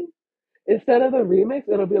weirdly. Instead of the remix,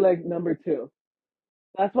 it'll be like number two.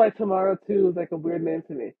 That's why Tomorrow 2 is like a weird name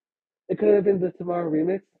to me. It could have been the Tomorrow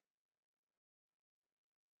remix.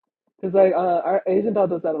 Because like our Asian doll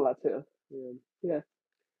does that a lot too. Yeah. Yeah.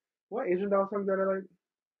 What Asian doll song that I like?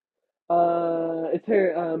 It's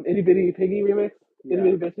her Itty Bitty Piggy remix. Itty Yeah.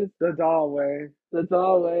 Bitty Bitches. The doll way. The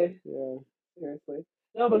doll way. Yeah. Seriously.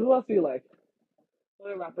 No, but who else do you like?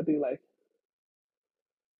 What rapper do you like?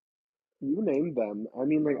 You named them. I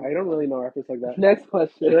mean, like, I don't really know rappers like that. Next Should I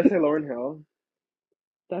question. say Lauryn Hill?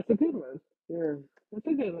 That's a good one. Yeah. That's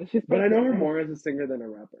a good one. She's But I know her perfect. more as a singer than a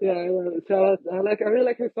rapper. Yeah, I love it. Shout out. I really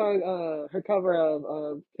like her song. Her cover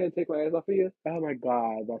of "Can't Take My Eyes Off of You." Oh my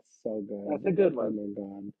god, that's so good. That's a good Oh one. my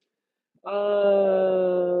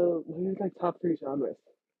god. Maybe like top three genres.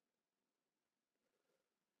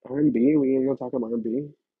 R&B? We ain't gonna talk about R&B?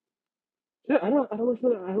 Sure, I don't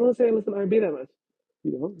listen. I don't say I listen to R&B that much.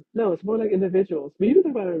 You know? No, it's more like individuals. But you can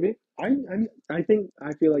talk about R&B. I think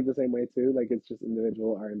I feel like the same way too. Like it's just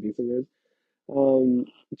individual R&B singers. Um,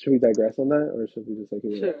 should we digress on that, or should we just like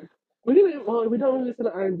hear it? Sure. We don't really listen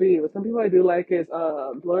to R&B, but some people I do like is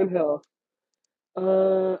Lauryn Hill.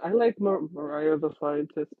 I like Mariah the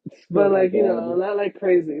Scientist, Oh but my like god. not like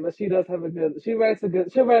crazy. But she does have a good. She'll write a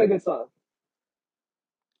good song.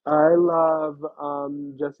 I love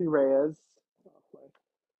Jessie Reyez.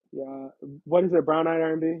 Yeah. What is it? Brown Eyed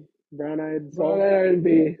R&B? Brown Eyed Brown Soul? Eyed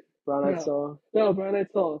R&B. Brown Eyed No, Soul? no, Brown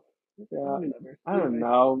Eyed Soul. Yeah. Probably never. I don't Anyway,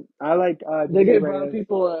 know. I like they Jessie gave brown Reyez.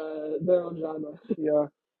 people their own genre. Yeah.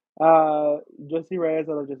 Jessie Reyez,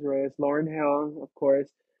 I love Jessie Reyez. Lauren Hill, of course.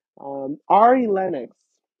 Ari Lennox.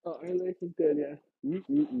 Oh, R&B is good, yeah.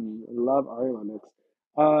 Mm-mm-mm. I love Ari Lennox.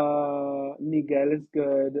 Miguel is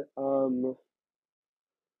good.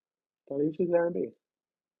 Gotta you choose R&B.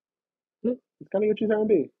 Hmm, It's gotta you choose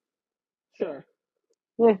R&B. sure.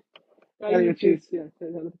 Yeah, gotta You you choose. choose. Yeah,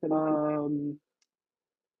 you choose. Um,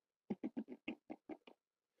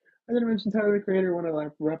 I didn't mention Tyler the Creator, one of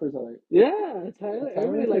the rappers I like. Yeah, Tyler. Tyler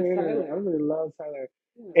Everybody the likes Creator. I Tyler. really love Tyler.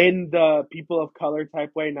 Yeah, In the people of color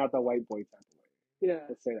type way, not the white boy type of way. yeah,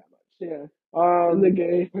 Let's say that much. yeah. And the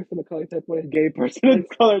gay person of color type way, Gay person of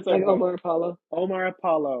like color type way. Omar Apollo. Omar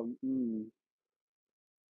Apollo.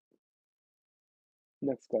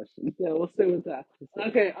 Next question. Yeah, we'll stay with that.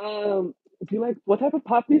 Okay. Do you like what type of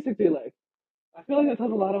pop music do you like? I feel like that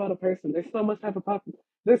tells a lot about a person. There's so much type of pop.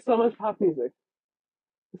 There's so much pop music.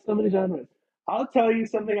 There's so many genres. I'll tell you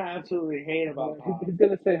something I absolutely hate about pop. He's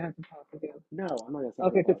gonna say hyper pop again. No, I'm not gonna say hyper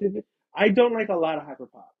Okay, pop. continue. I don't like a lot of hyper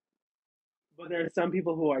pop, but there are some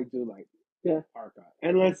people who I do like Yeah. Arca.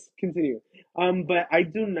 And let's continue. But I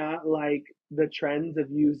do not like the trends of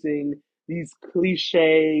using these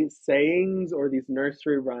cliche sayings or these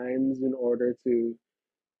nursery rhymes in order to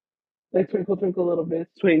Like Twinkle Twinkle Little Bitch.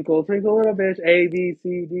 twinkle, twinkle little bitch, A B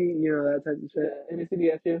C D, that type of shit.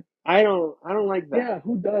 Yeah, ABCDFU. I don't like that. Yeah,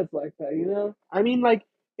 who does like that? You know, I mean, like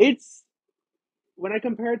it's when I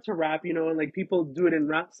compare it to rap, and like people do it in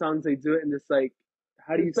rap songs, they do it in this like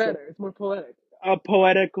how do you it's say better. It's more poetic. a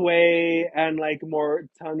poetic way and like more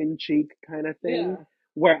tongue in cheek kind of thing. Yeah,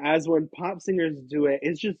 Whereas when pop singers do it,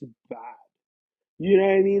 it's just bad. You know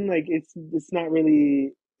what I mean? Like it's not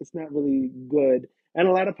really good. And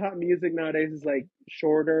a lot of pop music nowadays is like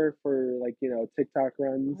shorter for like, TikTok oh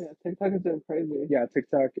runs. yeah, TikTok is doing crazy. Yeah,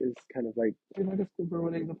 TikTok is kind of like TikTok is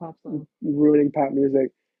ruining the pop song. ruining pop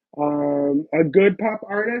music. A good pop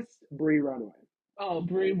artist, Brie Runway. Oh,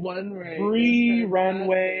 Brie One Ray is Brie fantastic.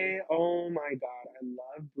 Runway. Oh my God, I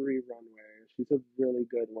love Brie Runway. She's a really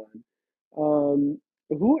good one.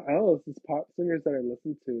 Who else is pop singers that I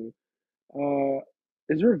listen to?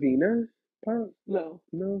 Is Ravina pop? No.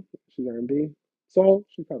 No, she's R&B. Soul?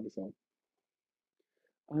 She's probably soul.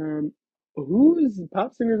 Um, who is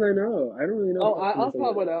pop singers I know? I don't really know Oh, pop singers I'll like pop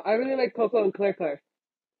that. one out. I really like Coco and Claire Claire.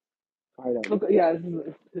 I don't know. Coco, yeah,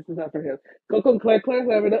 this is not for him. Coco Claire Claire,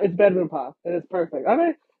 whoever knows, it's bedroom pop, and it's perfect.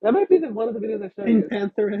 That might be one of the videos I show Pink you.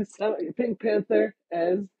 Pantherist. Pink Panther,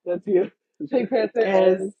 Ez, that's you. Pink Panther,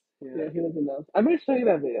 Ez. Ez. Yeah. Yeah, he doesn't know. I'm gonna show you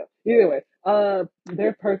that video. Either way,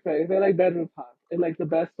 they're perfect. They're like bedroom pop in like the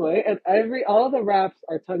best way, and all the raps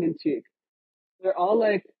are tongue in cheek. They're all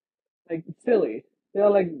like silly. They're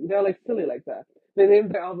like silly like that. They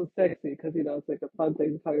named their album "Sexy" because it's like a fun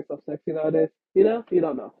thing to call yourself sexy nowadays. You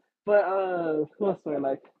don't know. But who else do I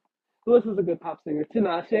like? Who else is a good pop singer?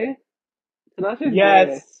 Tinashe. Tinashe's great.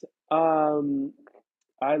 Yes.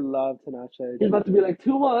 I love Tinashe. He's about to be like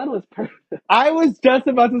 2-1 was perfect. I was just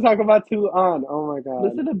about to talk about Two On. Oh my god.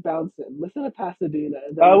 Listen to Bouncin'. Listen to Pasadena.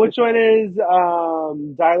 And then Which one is Die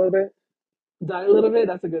a Little Bit? Die a Little Bit.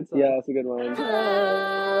 That's a good song. Yeah, that's a good one.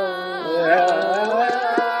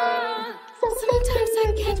 Sometimes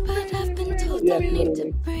I can't, but I've been told Yeah, I need to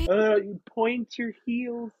literally. breathe. You point your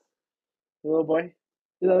heels, little boy.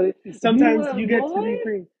 You know, Sometimes you you a get to be boy?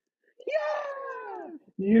 free. Yeah,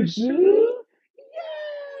 You sure. do?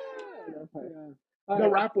 Yeah. Okay. Yeah. All The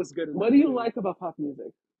right. rap was good. What do you like about pop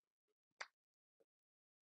music?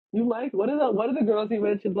 You like what are the girls you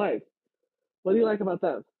mentioned like? What do you like about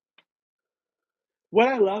them? What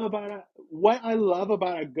I love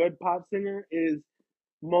about a good pop singer is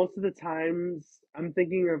most of the times I'm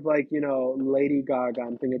thinking of like Lady Gaga.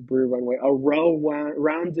 I'm thinking of Blue Runway. A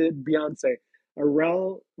rounded Beyonce. A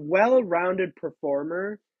well-rounded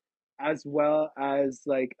performer as well as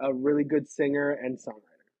like a really good singer and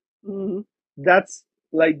songwriter. Hmm. That's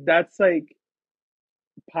like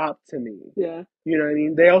pop to me. Yeah, You know what I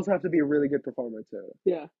mean? They also have to be a really good performer too.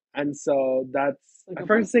 yeah, And so that's like I a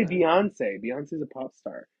first pop say star. Beyonce. Beyonce's a pop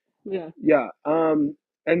star. Yeah, Yeah.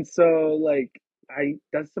 And so like I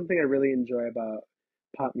that's something I really enjoy about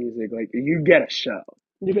pop music. Like you get a show.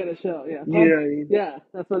 you got a show. Yeah, You pop. know what I mean? Yeah,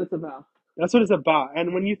 that's what it's about. That's what it's about.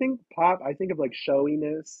 And when you think pop, I think of like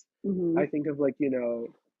showiness. Hmm. I think of like,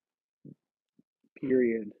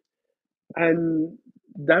 period. And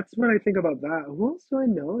that's what I think about that. Who else do I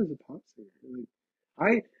know as a pop singer?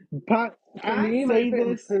 Like, pop. For And I me, my say favorite.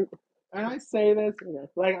 this, and I say this, Yeah.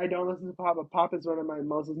 like I don't listen to pop, but pop is one of my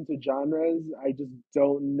most listened to genres. I just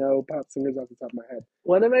don't know pop singers off the top of my head.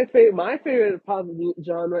 One of my favorite pop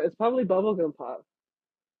genre is probably bubblegum pop,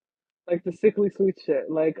 like the sickly sweet shit,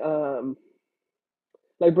 like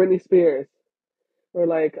Britney Spears or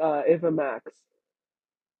like Ava Max,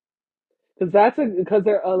 because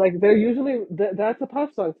they're usually that's a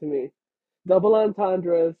pop song to me. Double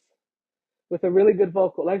entendres with a really good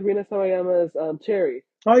vocal, like Rina Sawayama's "Cherry,"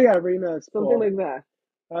 Oh yeah, Arena is something cool. like that.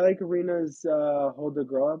 I like Arena's "Hold the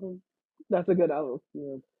Girl" album. That's a good album.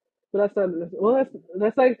 Yeah, But that's not well.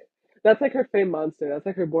 That's like her Fame Monster. That's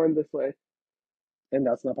like her Born This Way. and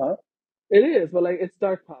that's not pop. It is, but like it's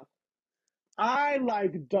dark pop. I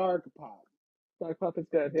like dark pop. Dark pop is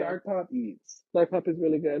good. Yeah, Dark pop eats. dark pop is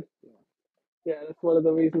really good. Yeah, that's one of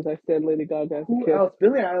the reasons I stand Lady Gaga as a Who kid. else?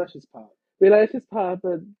 Billie Eilish is pop. Billie Eilish is pop,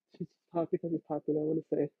 but she's pop because she's popular. I want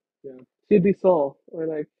to say Yeah. she'd be soul or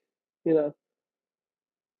like you know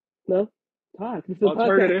no talk. This is a podcast.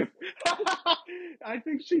 Alternative. I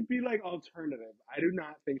think she'd be like alternative. I do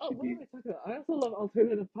not think Oh, she'd what be. am I talking about? I also love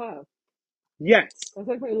alternative pop. Yes. That's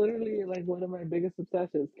like literally like one of my biggest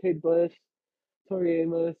obsessions. Kate Bush, Tori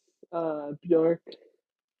Amos, Bjork,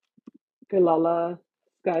 Kalala,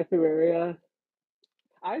 Sky Ferreira.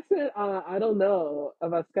 I said I don't know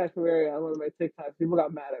about Sky Ferreira on one of my TikToks. People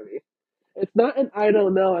got mad at me. It's not an I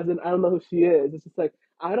don't know as in I don't know who she is. It's just like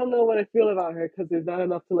I don't know what I feel about her because there's not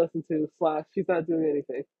enough to listen to. Slash, she's not doing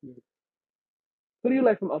anything. Who do you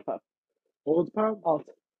like from alt pop? Old pop? Alt,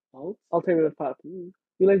 alternative pop. You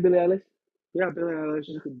like Billie Eilish? Yeah, Billie Eilish,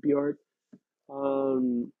 Bjork.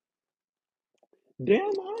 Um, damn,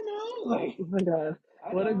 I don't know. Like, Oh my god,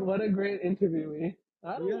 I what a don't. what a great interviewee.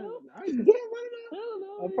 I don't Yeah, know. damn, I I don't know. don't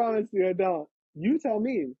know. I promise you, I don't. You tell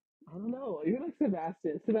me. I don't know. You're like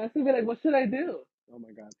Sebastian. Sebastian be like, what should I do? Oh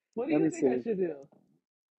my god. What do Let you me think I see. should do?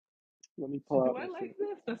 Let me pull Do out I my like shit.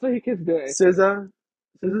 this? That's what he keeps doing. SZA.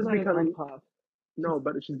 This is SZA's not an alt becoming pop. no,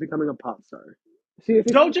 but she's becoming a pop star. She is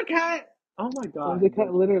becoming Doja Cat. Oh my god, Doja Cat.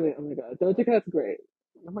 Doja. Literally, oh my god, Doja Cat's great.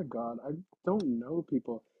 Oh my god, I don't know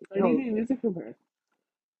people. I need Yo, new music from her.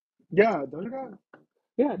 yeah, Doja Cat.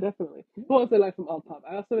 Yeah, definitely. Who else I like from alt pop?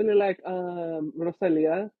 I also really like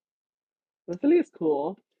Rosalia. Rosalia's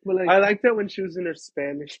cool, but like I liked it when she was in her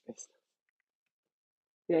Spanish business.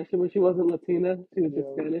 yeah, when she wasn't Latina, she was just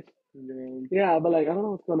Yeah, Spanish. yeah. Yeah, but like I don't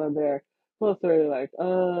know what's going on there. Who else do I really like?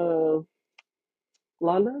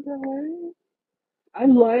 Lana Del Rey. I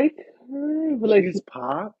like her, but like She's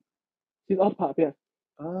pop. she's alt pop. Yeah,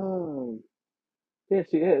 Oh, yeah,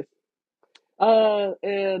 she is.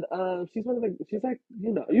 And she's one of the. She's like,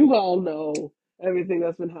 you all know everything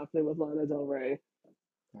that's been happening with Lana Del Rey.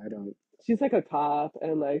 I don't. She's like a cop,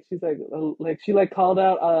 and like she like called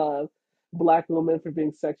out black women for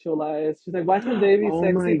being sexualized. She's like, why can they be Oh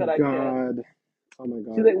sexy my but I can't? god. Oh my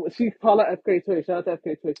She's god. like, she called out FK Twigs. Shout out to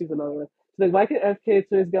FK Twigs. She's another one. She's like, why can FK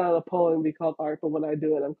Twigs get on a pole and be called art, but when I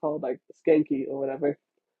do it, I'm called like skanky or whatever.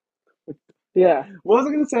 Yeah, What was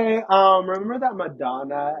I gonna say? Remember that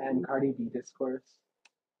Madonna and Cardi B discourse?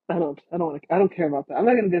 I don't care about that. I'm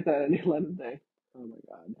not gonna get that any London day. Oh my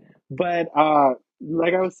god. But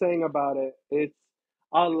like I was saying about it, it's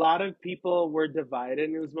a lot of people were divided,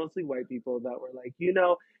 and it was mostly white people that were like,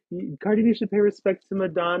 Cardi B should pay respect to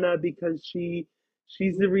Madonna because she's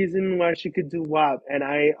the reason why she could do WAP, and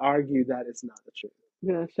I argue that it's not the truth.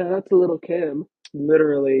 Yeah, shout out to Little Kim.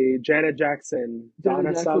 Literally, Janet Jackson, Janet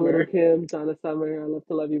Donna Jackson, Little Summer, Kim, Donna Summer, I love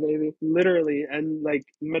to love you, baby. literally, and like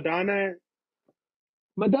Madonna,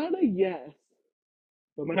 Madonna, yes,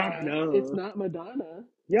 but Madonna, but it's no. not Madonna.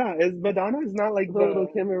 Yeah, is Madonna is not like The Little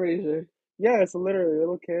the. Kim erasure. Yeah, it's literally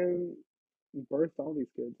Little Kim birthed all these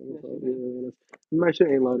kids. I'm Yeah, gonna she be did. really honest. My shit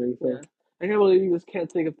ain't loading, so Yeah. I can't believe you just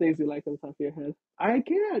can't think of things you like on the top of your head. I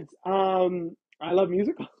can't. I love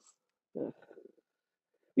musicals. Yeah,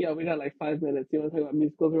 yeah, we got like 5 minutes. You want to talk about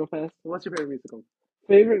musicals real fast? What's your favorite musical?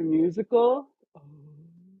 Favorite musical? Oh,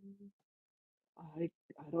 I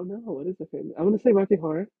don't know. What is the favorite? I'm gonna say Rocky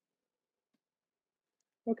Horror.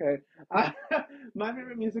 Okay. My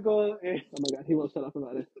favorite musical is Oh my god, he won't shut up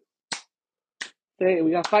about it. Say it.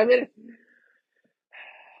 We got 5 minutes.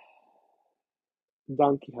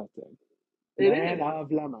 Don Quixote, It Man is.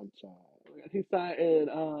 of La Mancha. Oh my god, he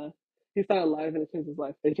saw it live and it changed his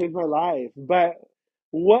life. It changed my life. But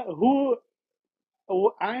what? Who?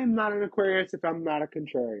 I am not an Aquarius if I'm not a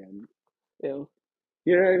contrarian. Ew.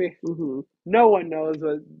 You know what I mean? Mhm. No one knows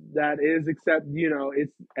what that is except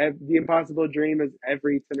it's the Impossible Dream is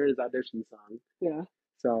every Tinder's audition song. Yeah.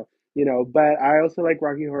 So but I also like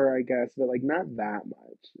Rocky Horror, I guess, but like not that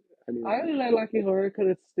much. I mean, I only like Rocky Horror because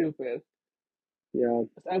it's stupid. yeah.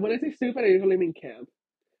 And when I say stupid, I usually mean camp.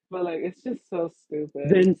 But like, it's just so stupid.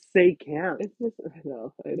 Then say camp. It's just, I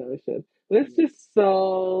know, I should. But it's just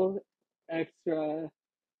so extra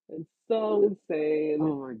and so insane.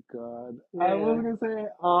 Oh my god. I was Yeah. gonna say,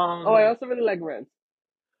 Oh, I also really like Rent.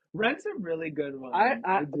 Rent's a really good I, one. I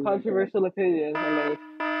I do like it. controversial opinion alert.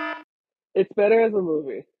 It's better as a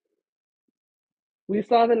movie. We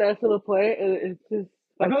saw the national play, and it just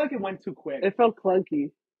I felt, feel like it went too quick. it felt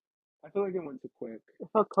clunky. I feel like it went too quick. It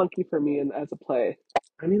felt clunky for me and as a play.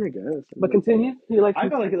 I mean, I guess. But continue. I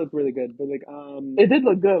felt like it looked really good, but like It did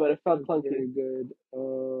look good, but it felt it's clunky. very good.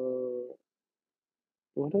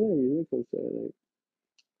 What other musicals are like?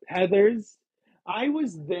 Heather's. I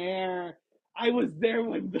was there. I was there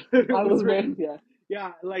when it I was was there. written. Yeah.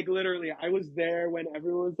 Yeah, like literally, I was there when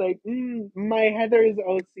everyone was like, "My Heather's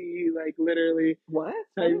OC," like literally What?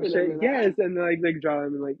 I type don't shit. remember Yes, that. and like draw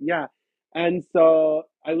and like yeah, and so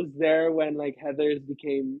I was there when like Heather's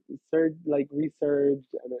became resurged,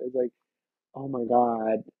 and it was like, oh my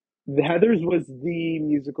god, the Heather's was the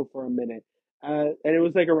musical for a minute, and it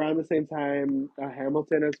was like around the same time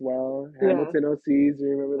Hamilton as well. Yeah. Hamilton OCs, you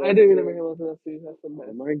remember I those do remember too? Hamilton FC. That's the Oh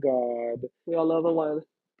best. my god. We all know the one.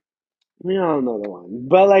 We all know the one.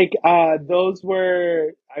 But like those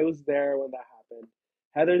were I was there when that happened.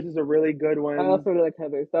 Heather's is a really good I one. also really like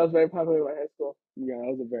Heather's. That was very popular in my high school. Yeah,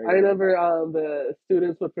 that was a very I good one. remember the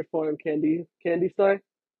students would perform Candy Store.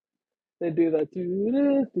 They do the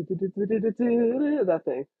that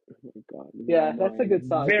thing. Oh my god, very Yeah, that's a annoying. good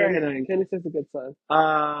song. Very annoying. Candy Store's a good song.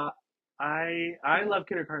 Uh I love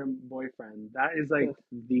Kindergarten Boyfriend. That is like Ugh,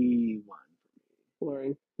 the one.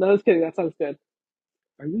 boring. No, I was kidding. That song's good.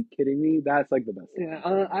 Are you kidding me? That's like the best Yeah,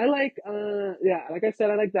 song. I like yeah, like I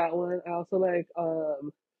said, I like that one. I also like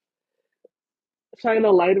Shine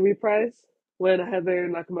a Light reprise when Heather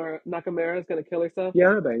Nakamura is gonna kill herself.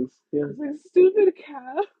 Yeah, bangs. Yeah. It's like stupid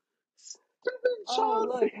cat. Stupid Oh,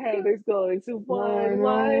 Chelsea. look, Heather's going to Wine, whine,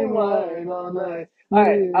 whine, wine, whine wine all all night. night. All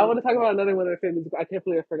right, I want to talk about another one of my favorite musicals. I can't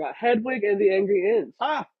believe I forgot. Hedwig and the Angry Inch.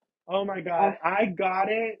 Ah, oh my God. I, I got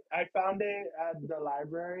it. I found it at the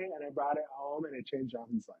library and I brought it home and it changed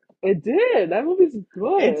Jonathan's life. it did. That movie's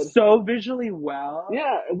good. It's so visually well.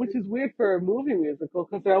 Yeah, which is weird for a movie musical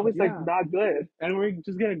because they're always like Yeah. not good. And we're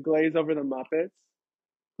just gonna glaze over the Muppets.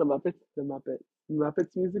 The Muppets. The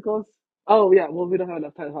Muppets musicals. Oh yeah, well we don't have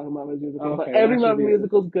enough time talking about Muppet musical, but Okay, every that should Muppet be it.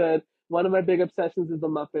 musical's good. One of my big obsessions is the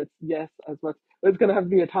Muppets. Yes, as much. It's gonna have to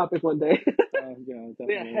be a topic one day. Yeah, Yeah,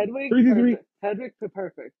 definitely. Hedwig, 3 3 3. perfect. Hedwig,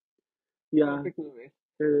 perfect. Yeah. Perfect movie.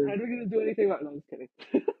 Hedwig didn't do anything wrong. No, I'm just kidding.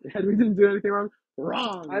 Hedwig didn't do anything wrong.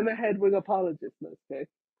 Wrong. I'm a Hedwig apologist. No, okay.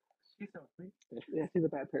 She's so sweet. Yeah, she's a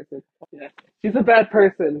bad person. Yeah, she's a bad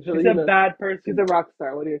person. She's a bad person. She's a rock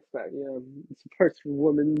star. What do you expect? Yeah, supports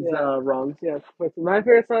women's wrongs. Yeah, but my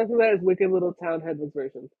favorite song from that is "Wicked Little Town" Hedwig's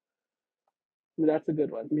version. That's a good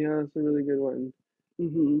one. Yeah, that's a really good one.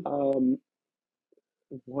 Mm-hmm.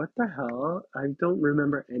 What the hell? I don't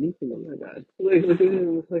remember anything. Oh my god!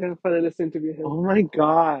 Look how fun it is to interview him. Oh my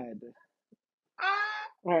god.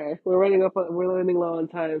 All right, we're running low on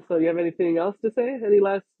time. So, you have anything else to say? Any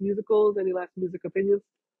last musicals? Any last music opinions?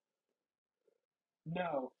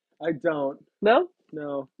 No, I don't. No.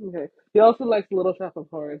 No. Okay. He also likes Little Shop of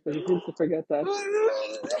Horrors, but he seems to forget that.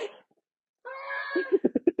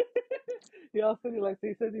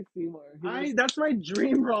 He says he's Seymour. That's my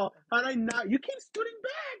dream role. How'd I not? You keep scooting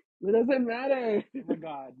back. It doesn't matter. Oh my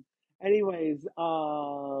god. Anyways,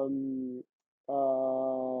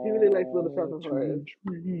 He really likes Little Shop of Horrors.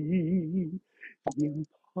 dream,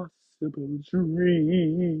 impossible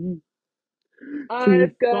dream.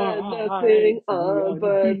 I've got nothing find the on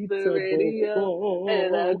but the radio,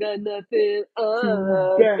 and I've got nothing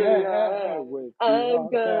on tonight. with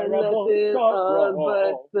I've got nothing on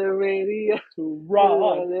but the radio, to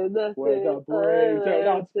run and nothing where the on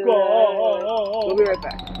breakdowns tonight. go. We'll be right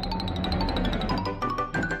back.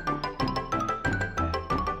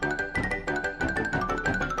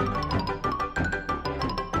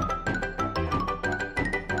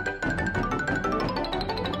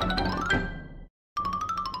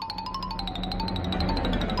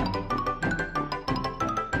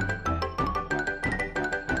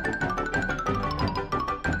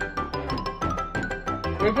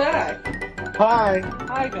 We're back. Hi.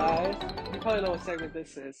 Hi guys. You probably know what segment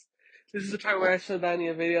this is. This is the part where I show Danny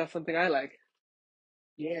a video of something I like.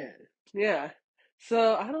 Yeah. Yeah.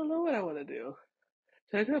 So I don't know what I want to do.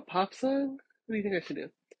 Should I do a pop song? What do you think I should do?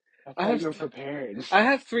 I thought you were prepared. I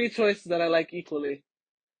have three choices that I like equally.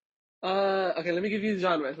 Okay, let me give you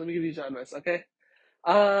genres. Okay?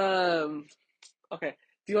 Okay.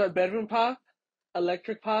 Do you want bedroom pop,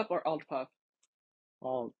 electric pop, or alt pop?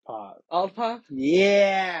 Alt pop. Alt pop?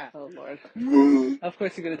 Yeah. Oh lord. Of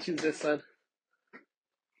course you're gonna choose this one.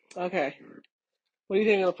 Okay. What do you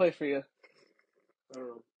think I'm gonna play for you? I don't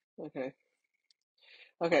know. Okay.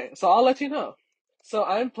 Okay, so I'll let you know. So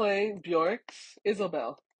I'm playing Bjork's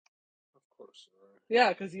Isabel. Of course. Yeah,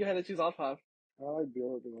 because you had to choose alt pop. I like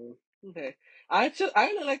Bjork. Okay. I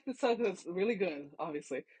really like this song because it's really good,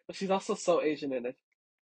 obviously. But she's also so Asian in it.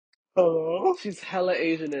 Hello? She's hella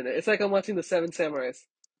Asian in it. It's like I'm watching The Seven Samurais.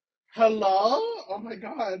 Hello? Oh my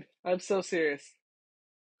god. I'm so serious.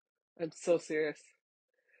 I'm so serious.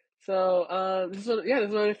 So, this is one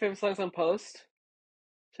of my favorite songs on Post.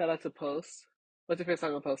 Shout out to Post. What's your favorite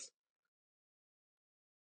song on Post?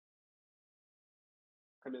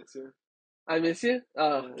 I miss you. I Miss You?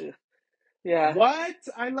 Oh, yeah. What?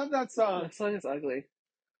 I love that song. That song is ugly.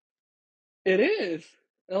 It is.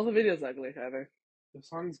 All the video's ugly, either. The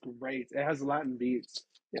song's great. It has Latin beats.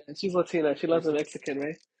 Yeah, and she's Latina. She loves a Mexican,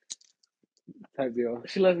 right? Type deal.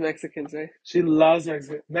 She loves Mexicans, right? She loves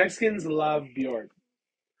Mexicans. Mexicans love Bjork.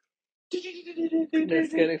 They're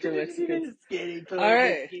scanning for Mexicans. All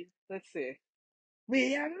right. Let's see.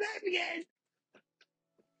 We are Mexicans.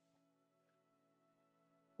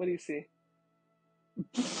 What do you see?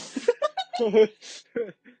 What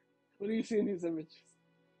do you see in these images?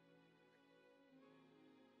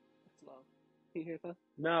 It's low. Can you hear that?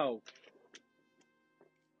 No.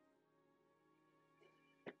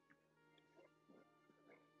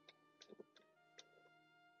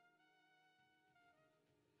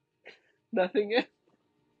 Nothing yet?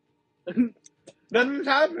 Nothing's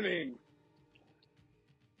happening.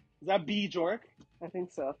 Is that Bjork? I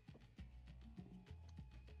think so.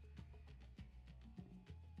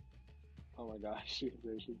 Oh my gosh. You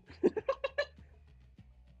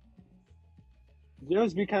know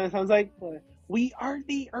what B kind of sounds like? What? We are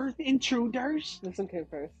the Earth Intruders. This one came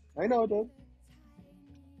first. I know it did.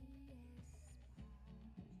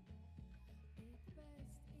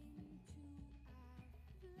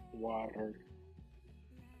 Water.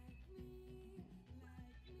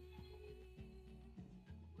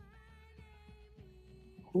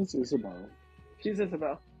 Who's Isabel? She's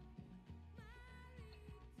Isabel.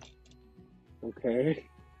 Okay.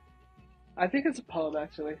 I think it's a poem,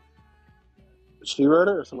 actually. She wrote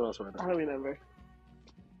it or someone else wrote I it? don't remember.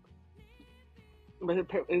 But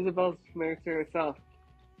Isabel's married to herself.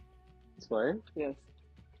 Explain. Yes.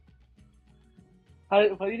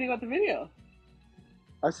 What do you think about the video?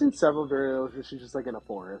 I've seen several videos where she's just like in a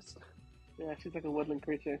forest. Yeah, she's like a woodland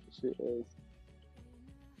creature. She is.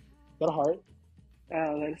 Got a heart?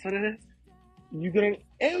 Oh, that's what it is? You gonna?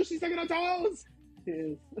 Ew, she's sucking on toes. She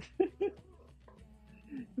is.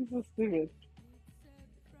 He's so stupid.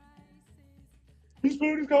 His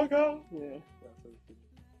food is cocoa. Yeah.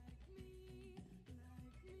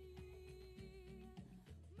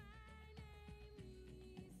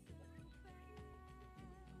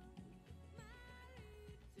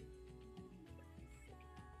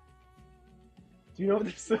 Do you know what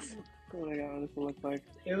this is? Oh my god, what does it look like?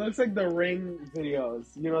 It looks like the Ring videos.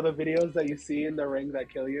 You know the videos that you see in the Ring that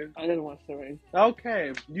kill you? I didn't watch The Ring.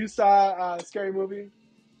 Okay. You saw Scary Movie?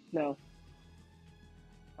 No.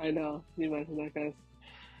 I know. You mentioned that, guys.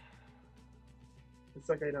 It's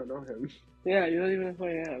like I don't know him. Yeah, you don't even know who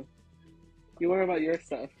I am. You worry about your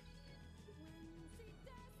stuff.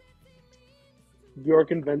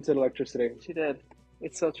 Bjork invented electricity. She did.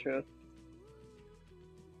 It's so true.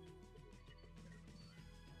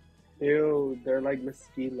 Ew, they're like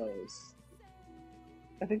mosquitoes.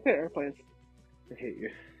 I think they're airplanes. I hate you.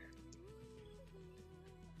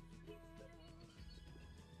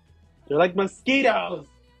 They're like mosquitoes!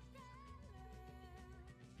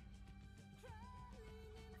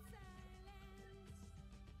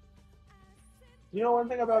 You know one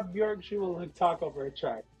thing about Bjork, she will like talk over a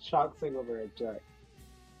track. Shock sing over a track.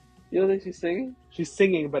 You don't think she's singing? She's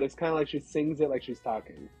singing, but it's kind of like she sings it like she's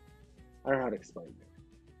talking. I don't know how to explain it.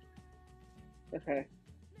 Okay.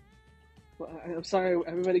 Well, I'm sorry,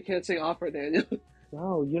 everybody can't sing opera, Daniel.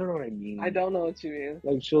 No, you don't know what I mean. I don't know what you mean.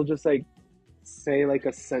 Like she'll just like say like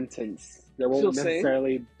a sentence. There won't She'll sing?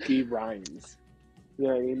 necessarily be rhymes. You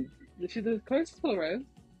know what I mean? Did she do the chorus still, right?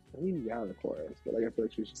 I mean, yeah, the chorus, but like I feel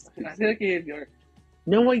like she's just. I feel like you hate Bjork.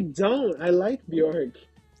 No, I don't. I like Bjork.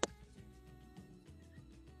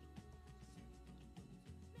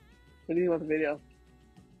 What do you think about the video?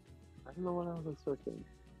 I don't know what I was expecting.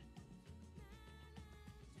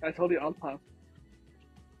 I told you I'll pop.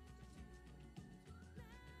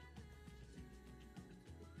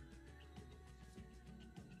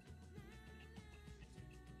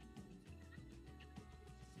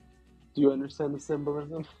 Do you understand the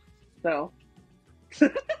symbolism? No.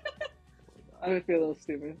 I would feel a little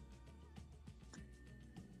stupid.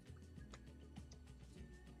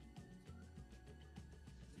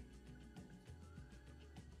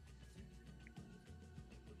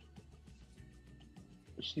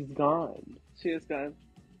 She's gone. She is gone.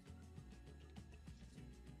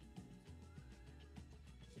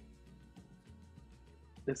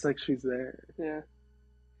 It's like she's there. Yeah.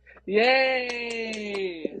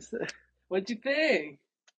 Yay! What'd you think?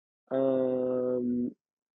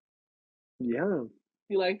 Yeah.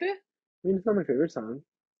 You liked it? I mean, it's not my favorite song.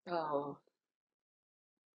 Oh.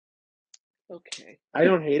 Okay. I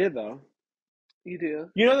don't hate it though. You do.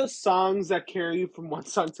 You know the songs that carry you from one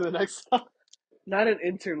song to the next song? Not an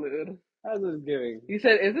interlude. How's this giving? You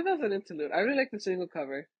said Isabel's an interlude. I really like the single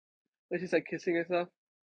cover. Where she's like kissing herself.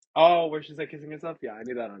 Oh, where she's like kissing herself? Yeah, I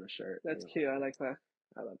need that on a shirt. That's Yeah, cute. I like that.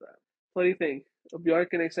 I love that. What do you think?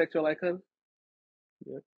 Bjork an asexual icon?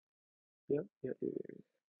 Yep. Yep. Yep. Yep.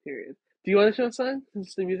 Period. Do you want to show a song? This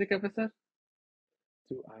is the music episode.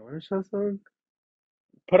 Do I want to show a song?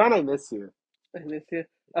 Put on I Miss You. I miss you.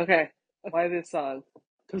 Okay. Why this song?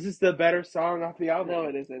 Because it's the better song off the album. No,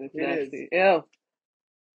 it isn't. It's It nasty. is. Ew.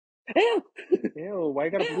 Ew. Ew, why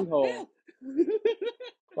you got a booty hole? Ew.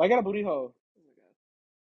 Why you got a booty hole? Oh my god.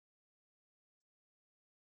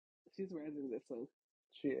 She's rising this song.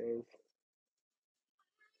 She is.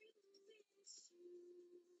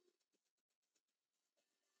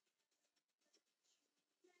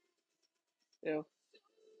 Ew.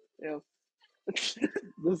 Ew. This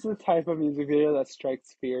is the type of music video that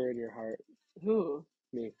strikes fear in your heart. Who?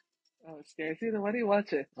 Me. Oh, it scares you? Then why do you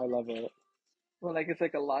watch it? I love it. Well, like it's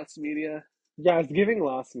like a lost media. Yeah, it's giving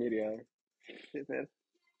lost media. Stupid.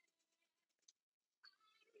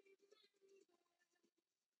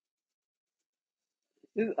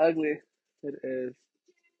 This is ugly. It is.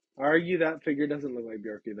 Argue that figure doesn't look like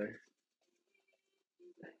Bjork either.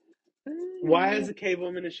 Why as a cave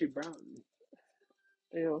woman is she brown?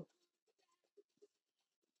 Ew.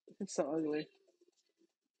 It's so ugly.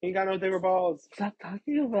 Ain't got no bigger balls. Stop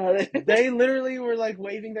talking about it. They literally were like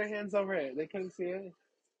waving their hands over it. They couldn't see it.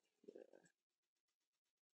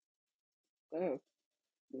 Oh,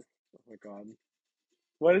 Oh my god.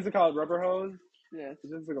 What is it called? Rubber hose? yeah. It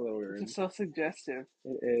just look a little weird. It's just so suggestive.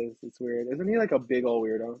 It is. It's weird. Isn't he like a big old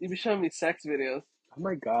weirdo? You be showing me sex videos. Oh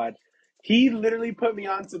my god. He literally put me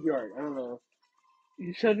on to Bjork. I don't know.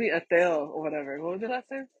 You showed me Ateo or whatever. What was it last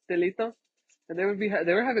name? Delito? And they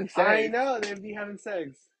were having sex. I know. They'd be having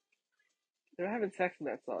sex. They were having sex in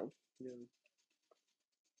that song. Yeah.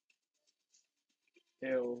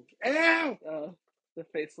 Ew. Ew! Oh. The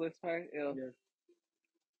faceless part? Ew. Yeah.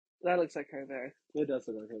 That looks like her there. It does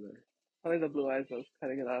look like her there. Probably the blue eyes was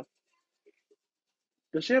cutting it off.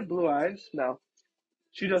 Does she have blue eyes? No.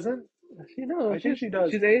 She doesn't? She knows. I think she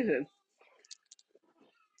does. She's Asian.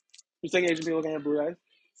 You're saying Asian people can have blue eyes?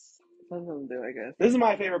 Some of them do, I guess. This is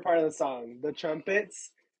my favorite part of the song. The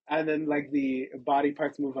trumpets, and then like the body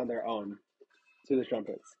parts move on their own to the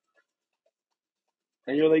trumpets.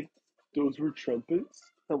 And you're like, those were trumpets?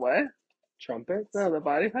 The what? Trumpets? No, the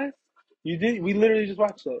body parts? You did. We literally just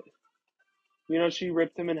watched it. You know, she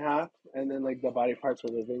ripped him in half, and then like the body parts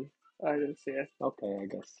were moving. Oh, I didn't see it. Okay, I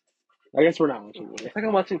guess. I guess we're not watching it. It's like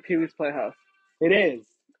I'm watching Pee Wee's Playhouse. It is,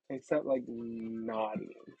 except like naughty.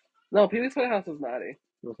 No, Pee Wee's Playhouse is naughty.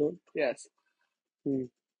 Was it? Yes. I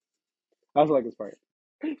also like this part.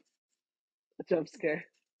 A jump scare.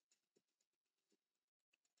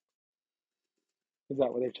 Is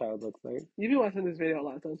that what their child looks like? You've been watching this video a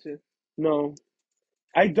lot, don't you? No,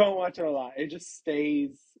 I don't watch it a lot. It just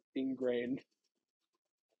stays ingrained.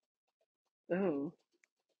 Oh.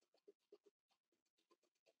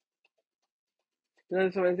 You know,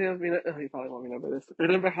 this reminds me of, oh, you probably won't remember this.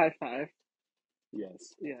 Remember High Five?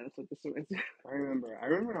 Yes, Yeah, that's what this reminds me of. I remember. I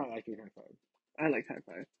remember not liking High Five. I like High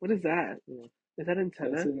Five. What is that? Yeah. Is that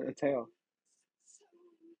antenna? It's in a tail.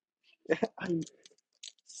 I'm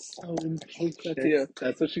so impatient. That's you.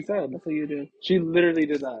 That's what she said. That's what you do. She literally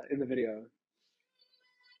did that in the video.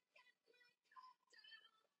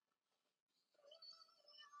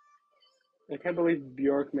 I can't believe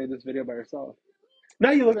Bjork made this video by herself.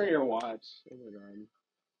 Now you look at your watch. Oh my god.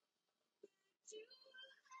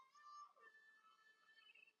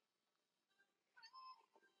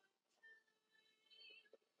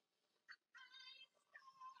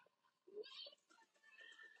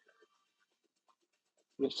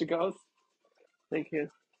 There she goes. Thank you.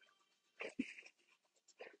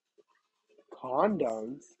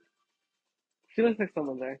 Condoms. She looks like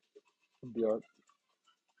someone there. Bjork.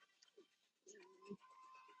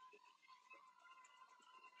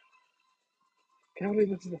 Can't believe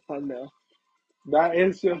this is a thumbnail. That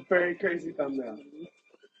is a very crazy thumbnail.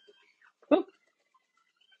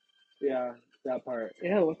 Yeah, that part.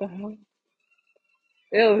 Ew, what the hell?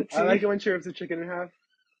 Ew, I like it when she rips the chicken in half.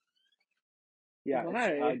 Yeah, Why?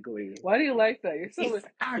 it's ugly. Why do you like that? You're so It's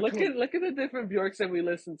ugly. look at the different Bjorks that we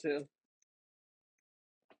listen to.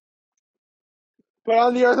 Put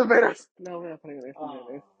on the Earth Invaders. No, we're not putting it Oh.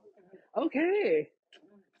 there. Okay.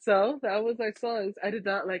 So that was our songs. I did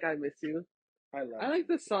not like I Miss You. I love I like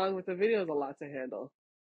the song, but the video is a lot to handle.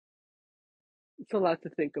 It's a lot to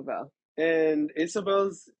think about. And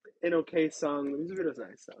Isabel's an okay song. The music video's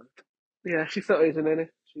nice though. Yeah, she's so Asian in it.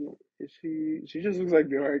 She just looks like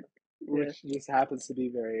Bjork, which just happens to be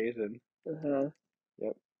very Asian. Uh-huh.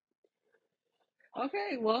 Yep.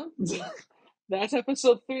 Okay, well, that's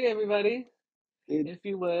episode 3, everybody. It, If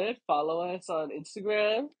you would, follow us on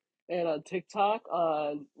Instagram and on TikTok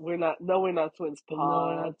on We're Not Twins no,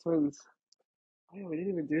 Pod. we're not twins. Oh, yeah, we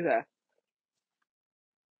didn't even do that.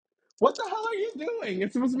 What the hell are you doing?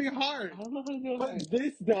 It's supposed to be hard. I don't know how to do Put it.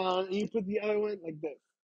 this down and you put the other one like this.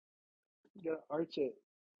 You gotta arch it.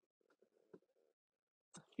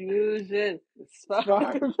 Fusion. Spark.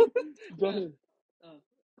 Done. Oh.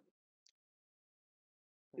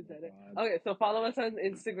 Is that it? Okay, so follow us on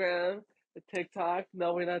Instagram, the TikTok,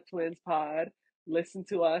 No We're Not Twins Pod. Listen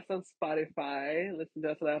to us on Spotify. Listen to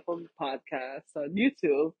us on Apple Podcasts, on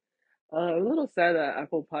YouTube. I'm a little sad that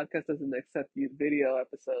Apple Podcast doesn't accept video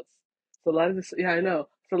episodes. So a lot of this, yeah, I know.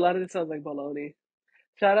 So a lot of this sounds like baloney.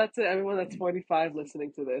 Shout out to everyone that's 45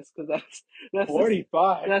 listening to this, because that's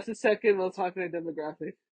 45. that's the second most popular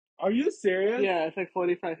demographic. Are you serious? Yeah, it's like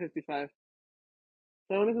 45, 55.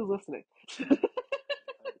 So everyone who's listening.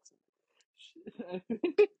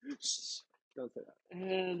 Shh. Don't say that.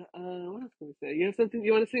 And what else can we say? You have something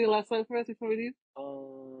you want to sing a last song for us before we leave?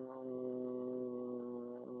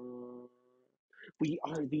 We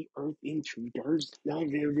are the Earth Intruders. Why are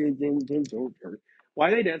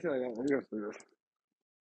they dancing like that?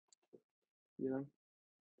 You know?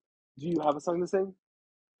 Do you have a song to sing?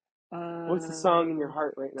 What's the song in your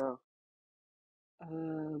heart right now?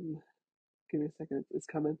 Give me a second. It's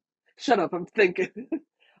coming. Shut up. I'm thinking.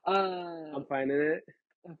 I'm finding it.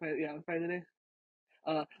 I'm finding it.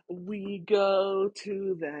 We go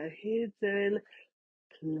to the hidden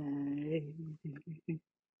place.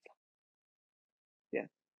 Yeah.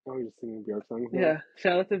 Oh, you're just singing Bjork songs. Yeah.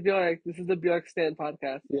 Shout out to Bjork. This is the Bjork Stand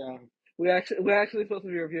podcast. Yeah. We're actually supposed to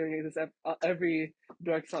be reviewing this every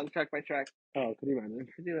Bjork song track by track. Oh, could you imagine?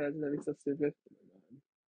 Could you imagine? That'd be so stupid.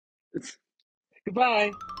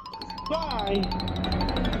 Goodbye. Bye.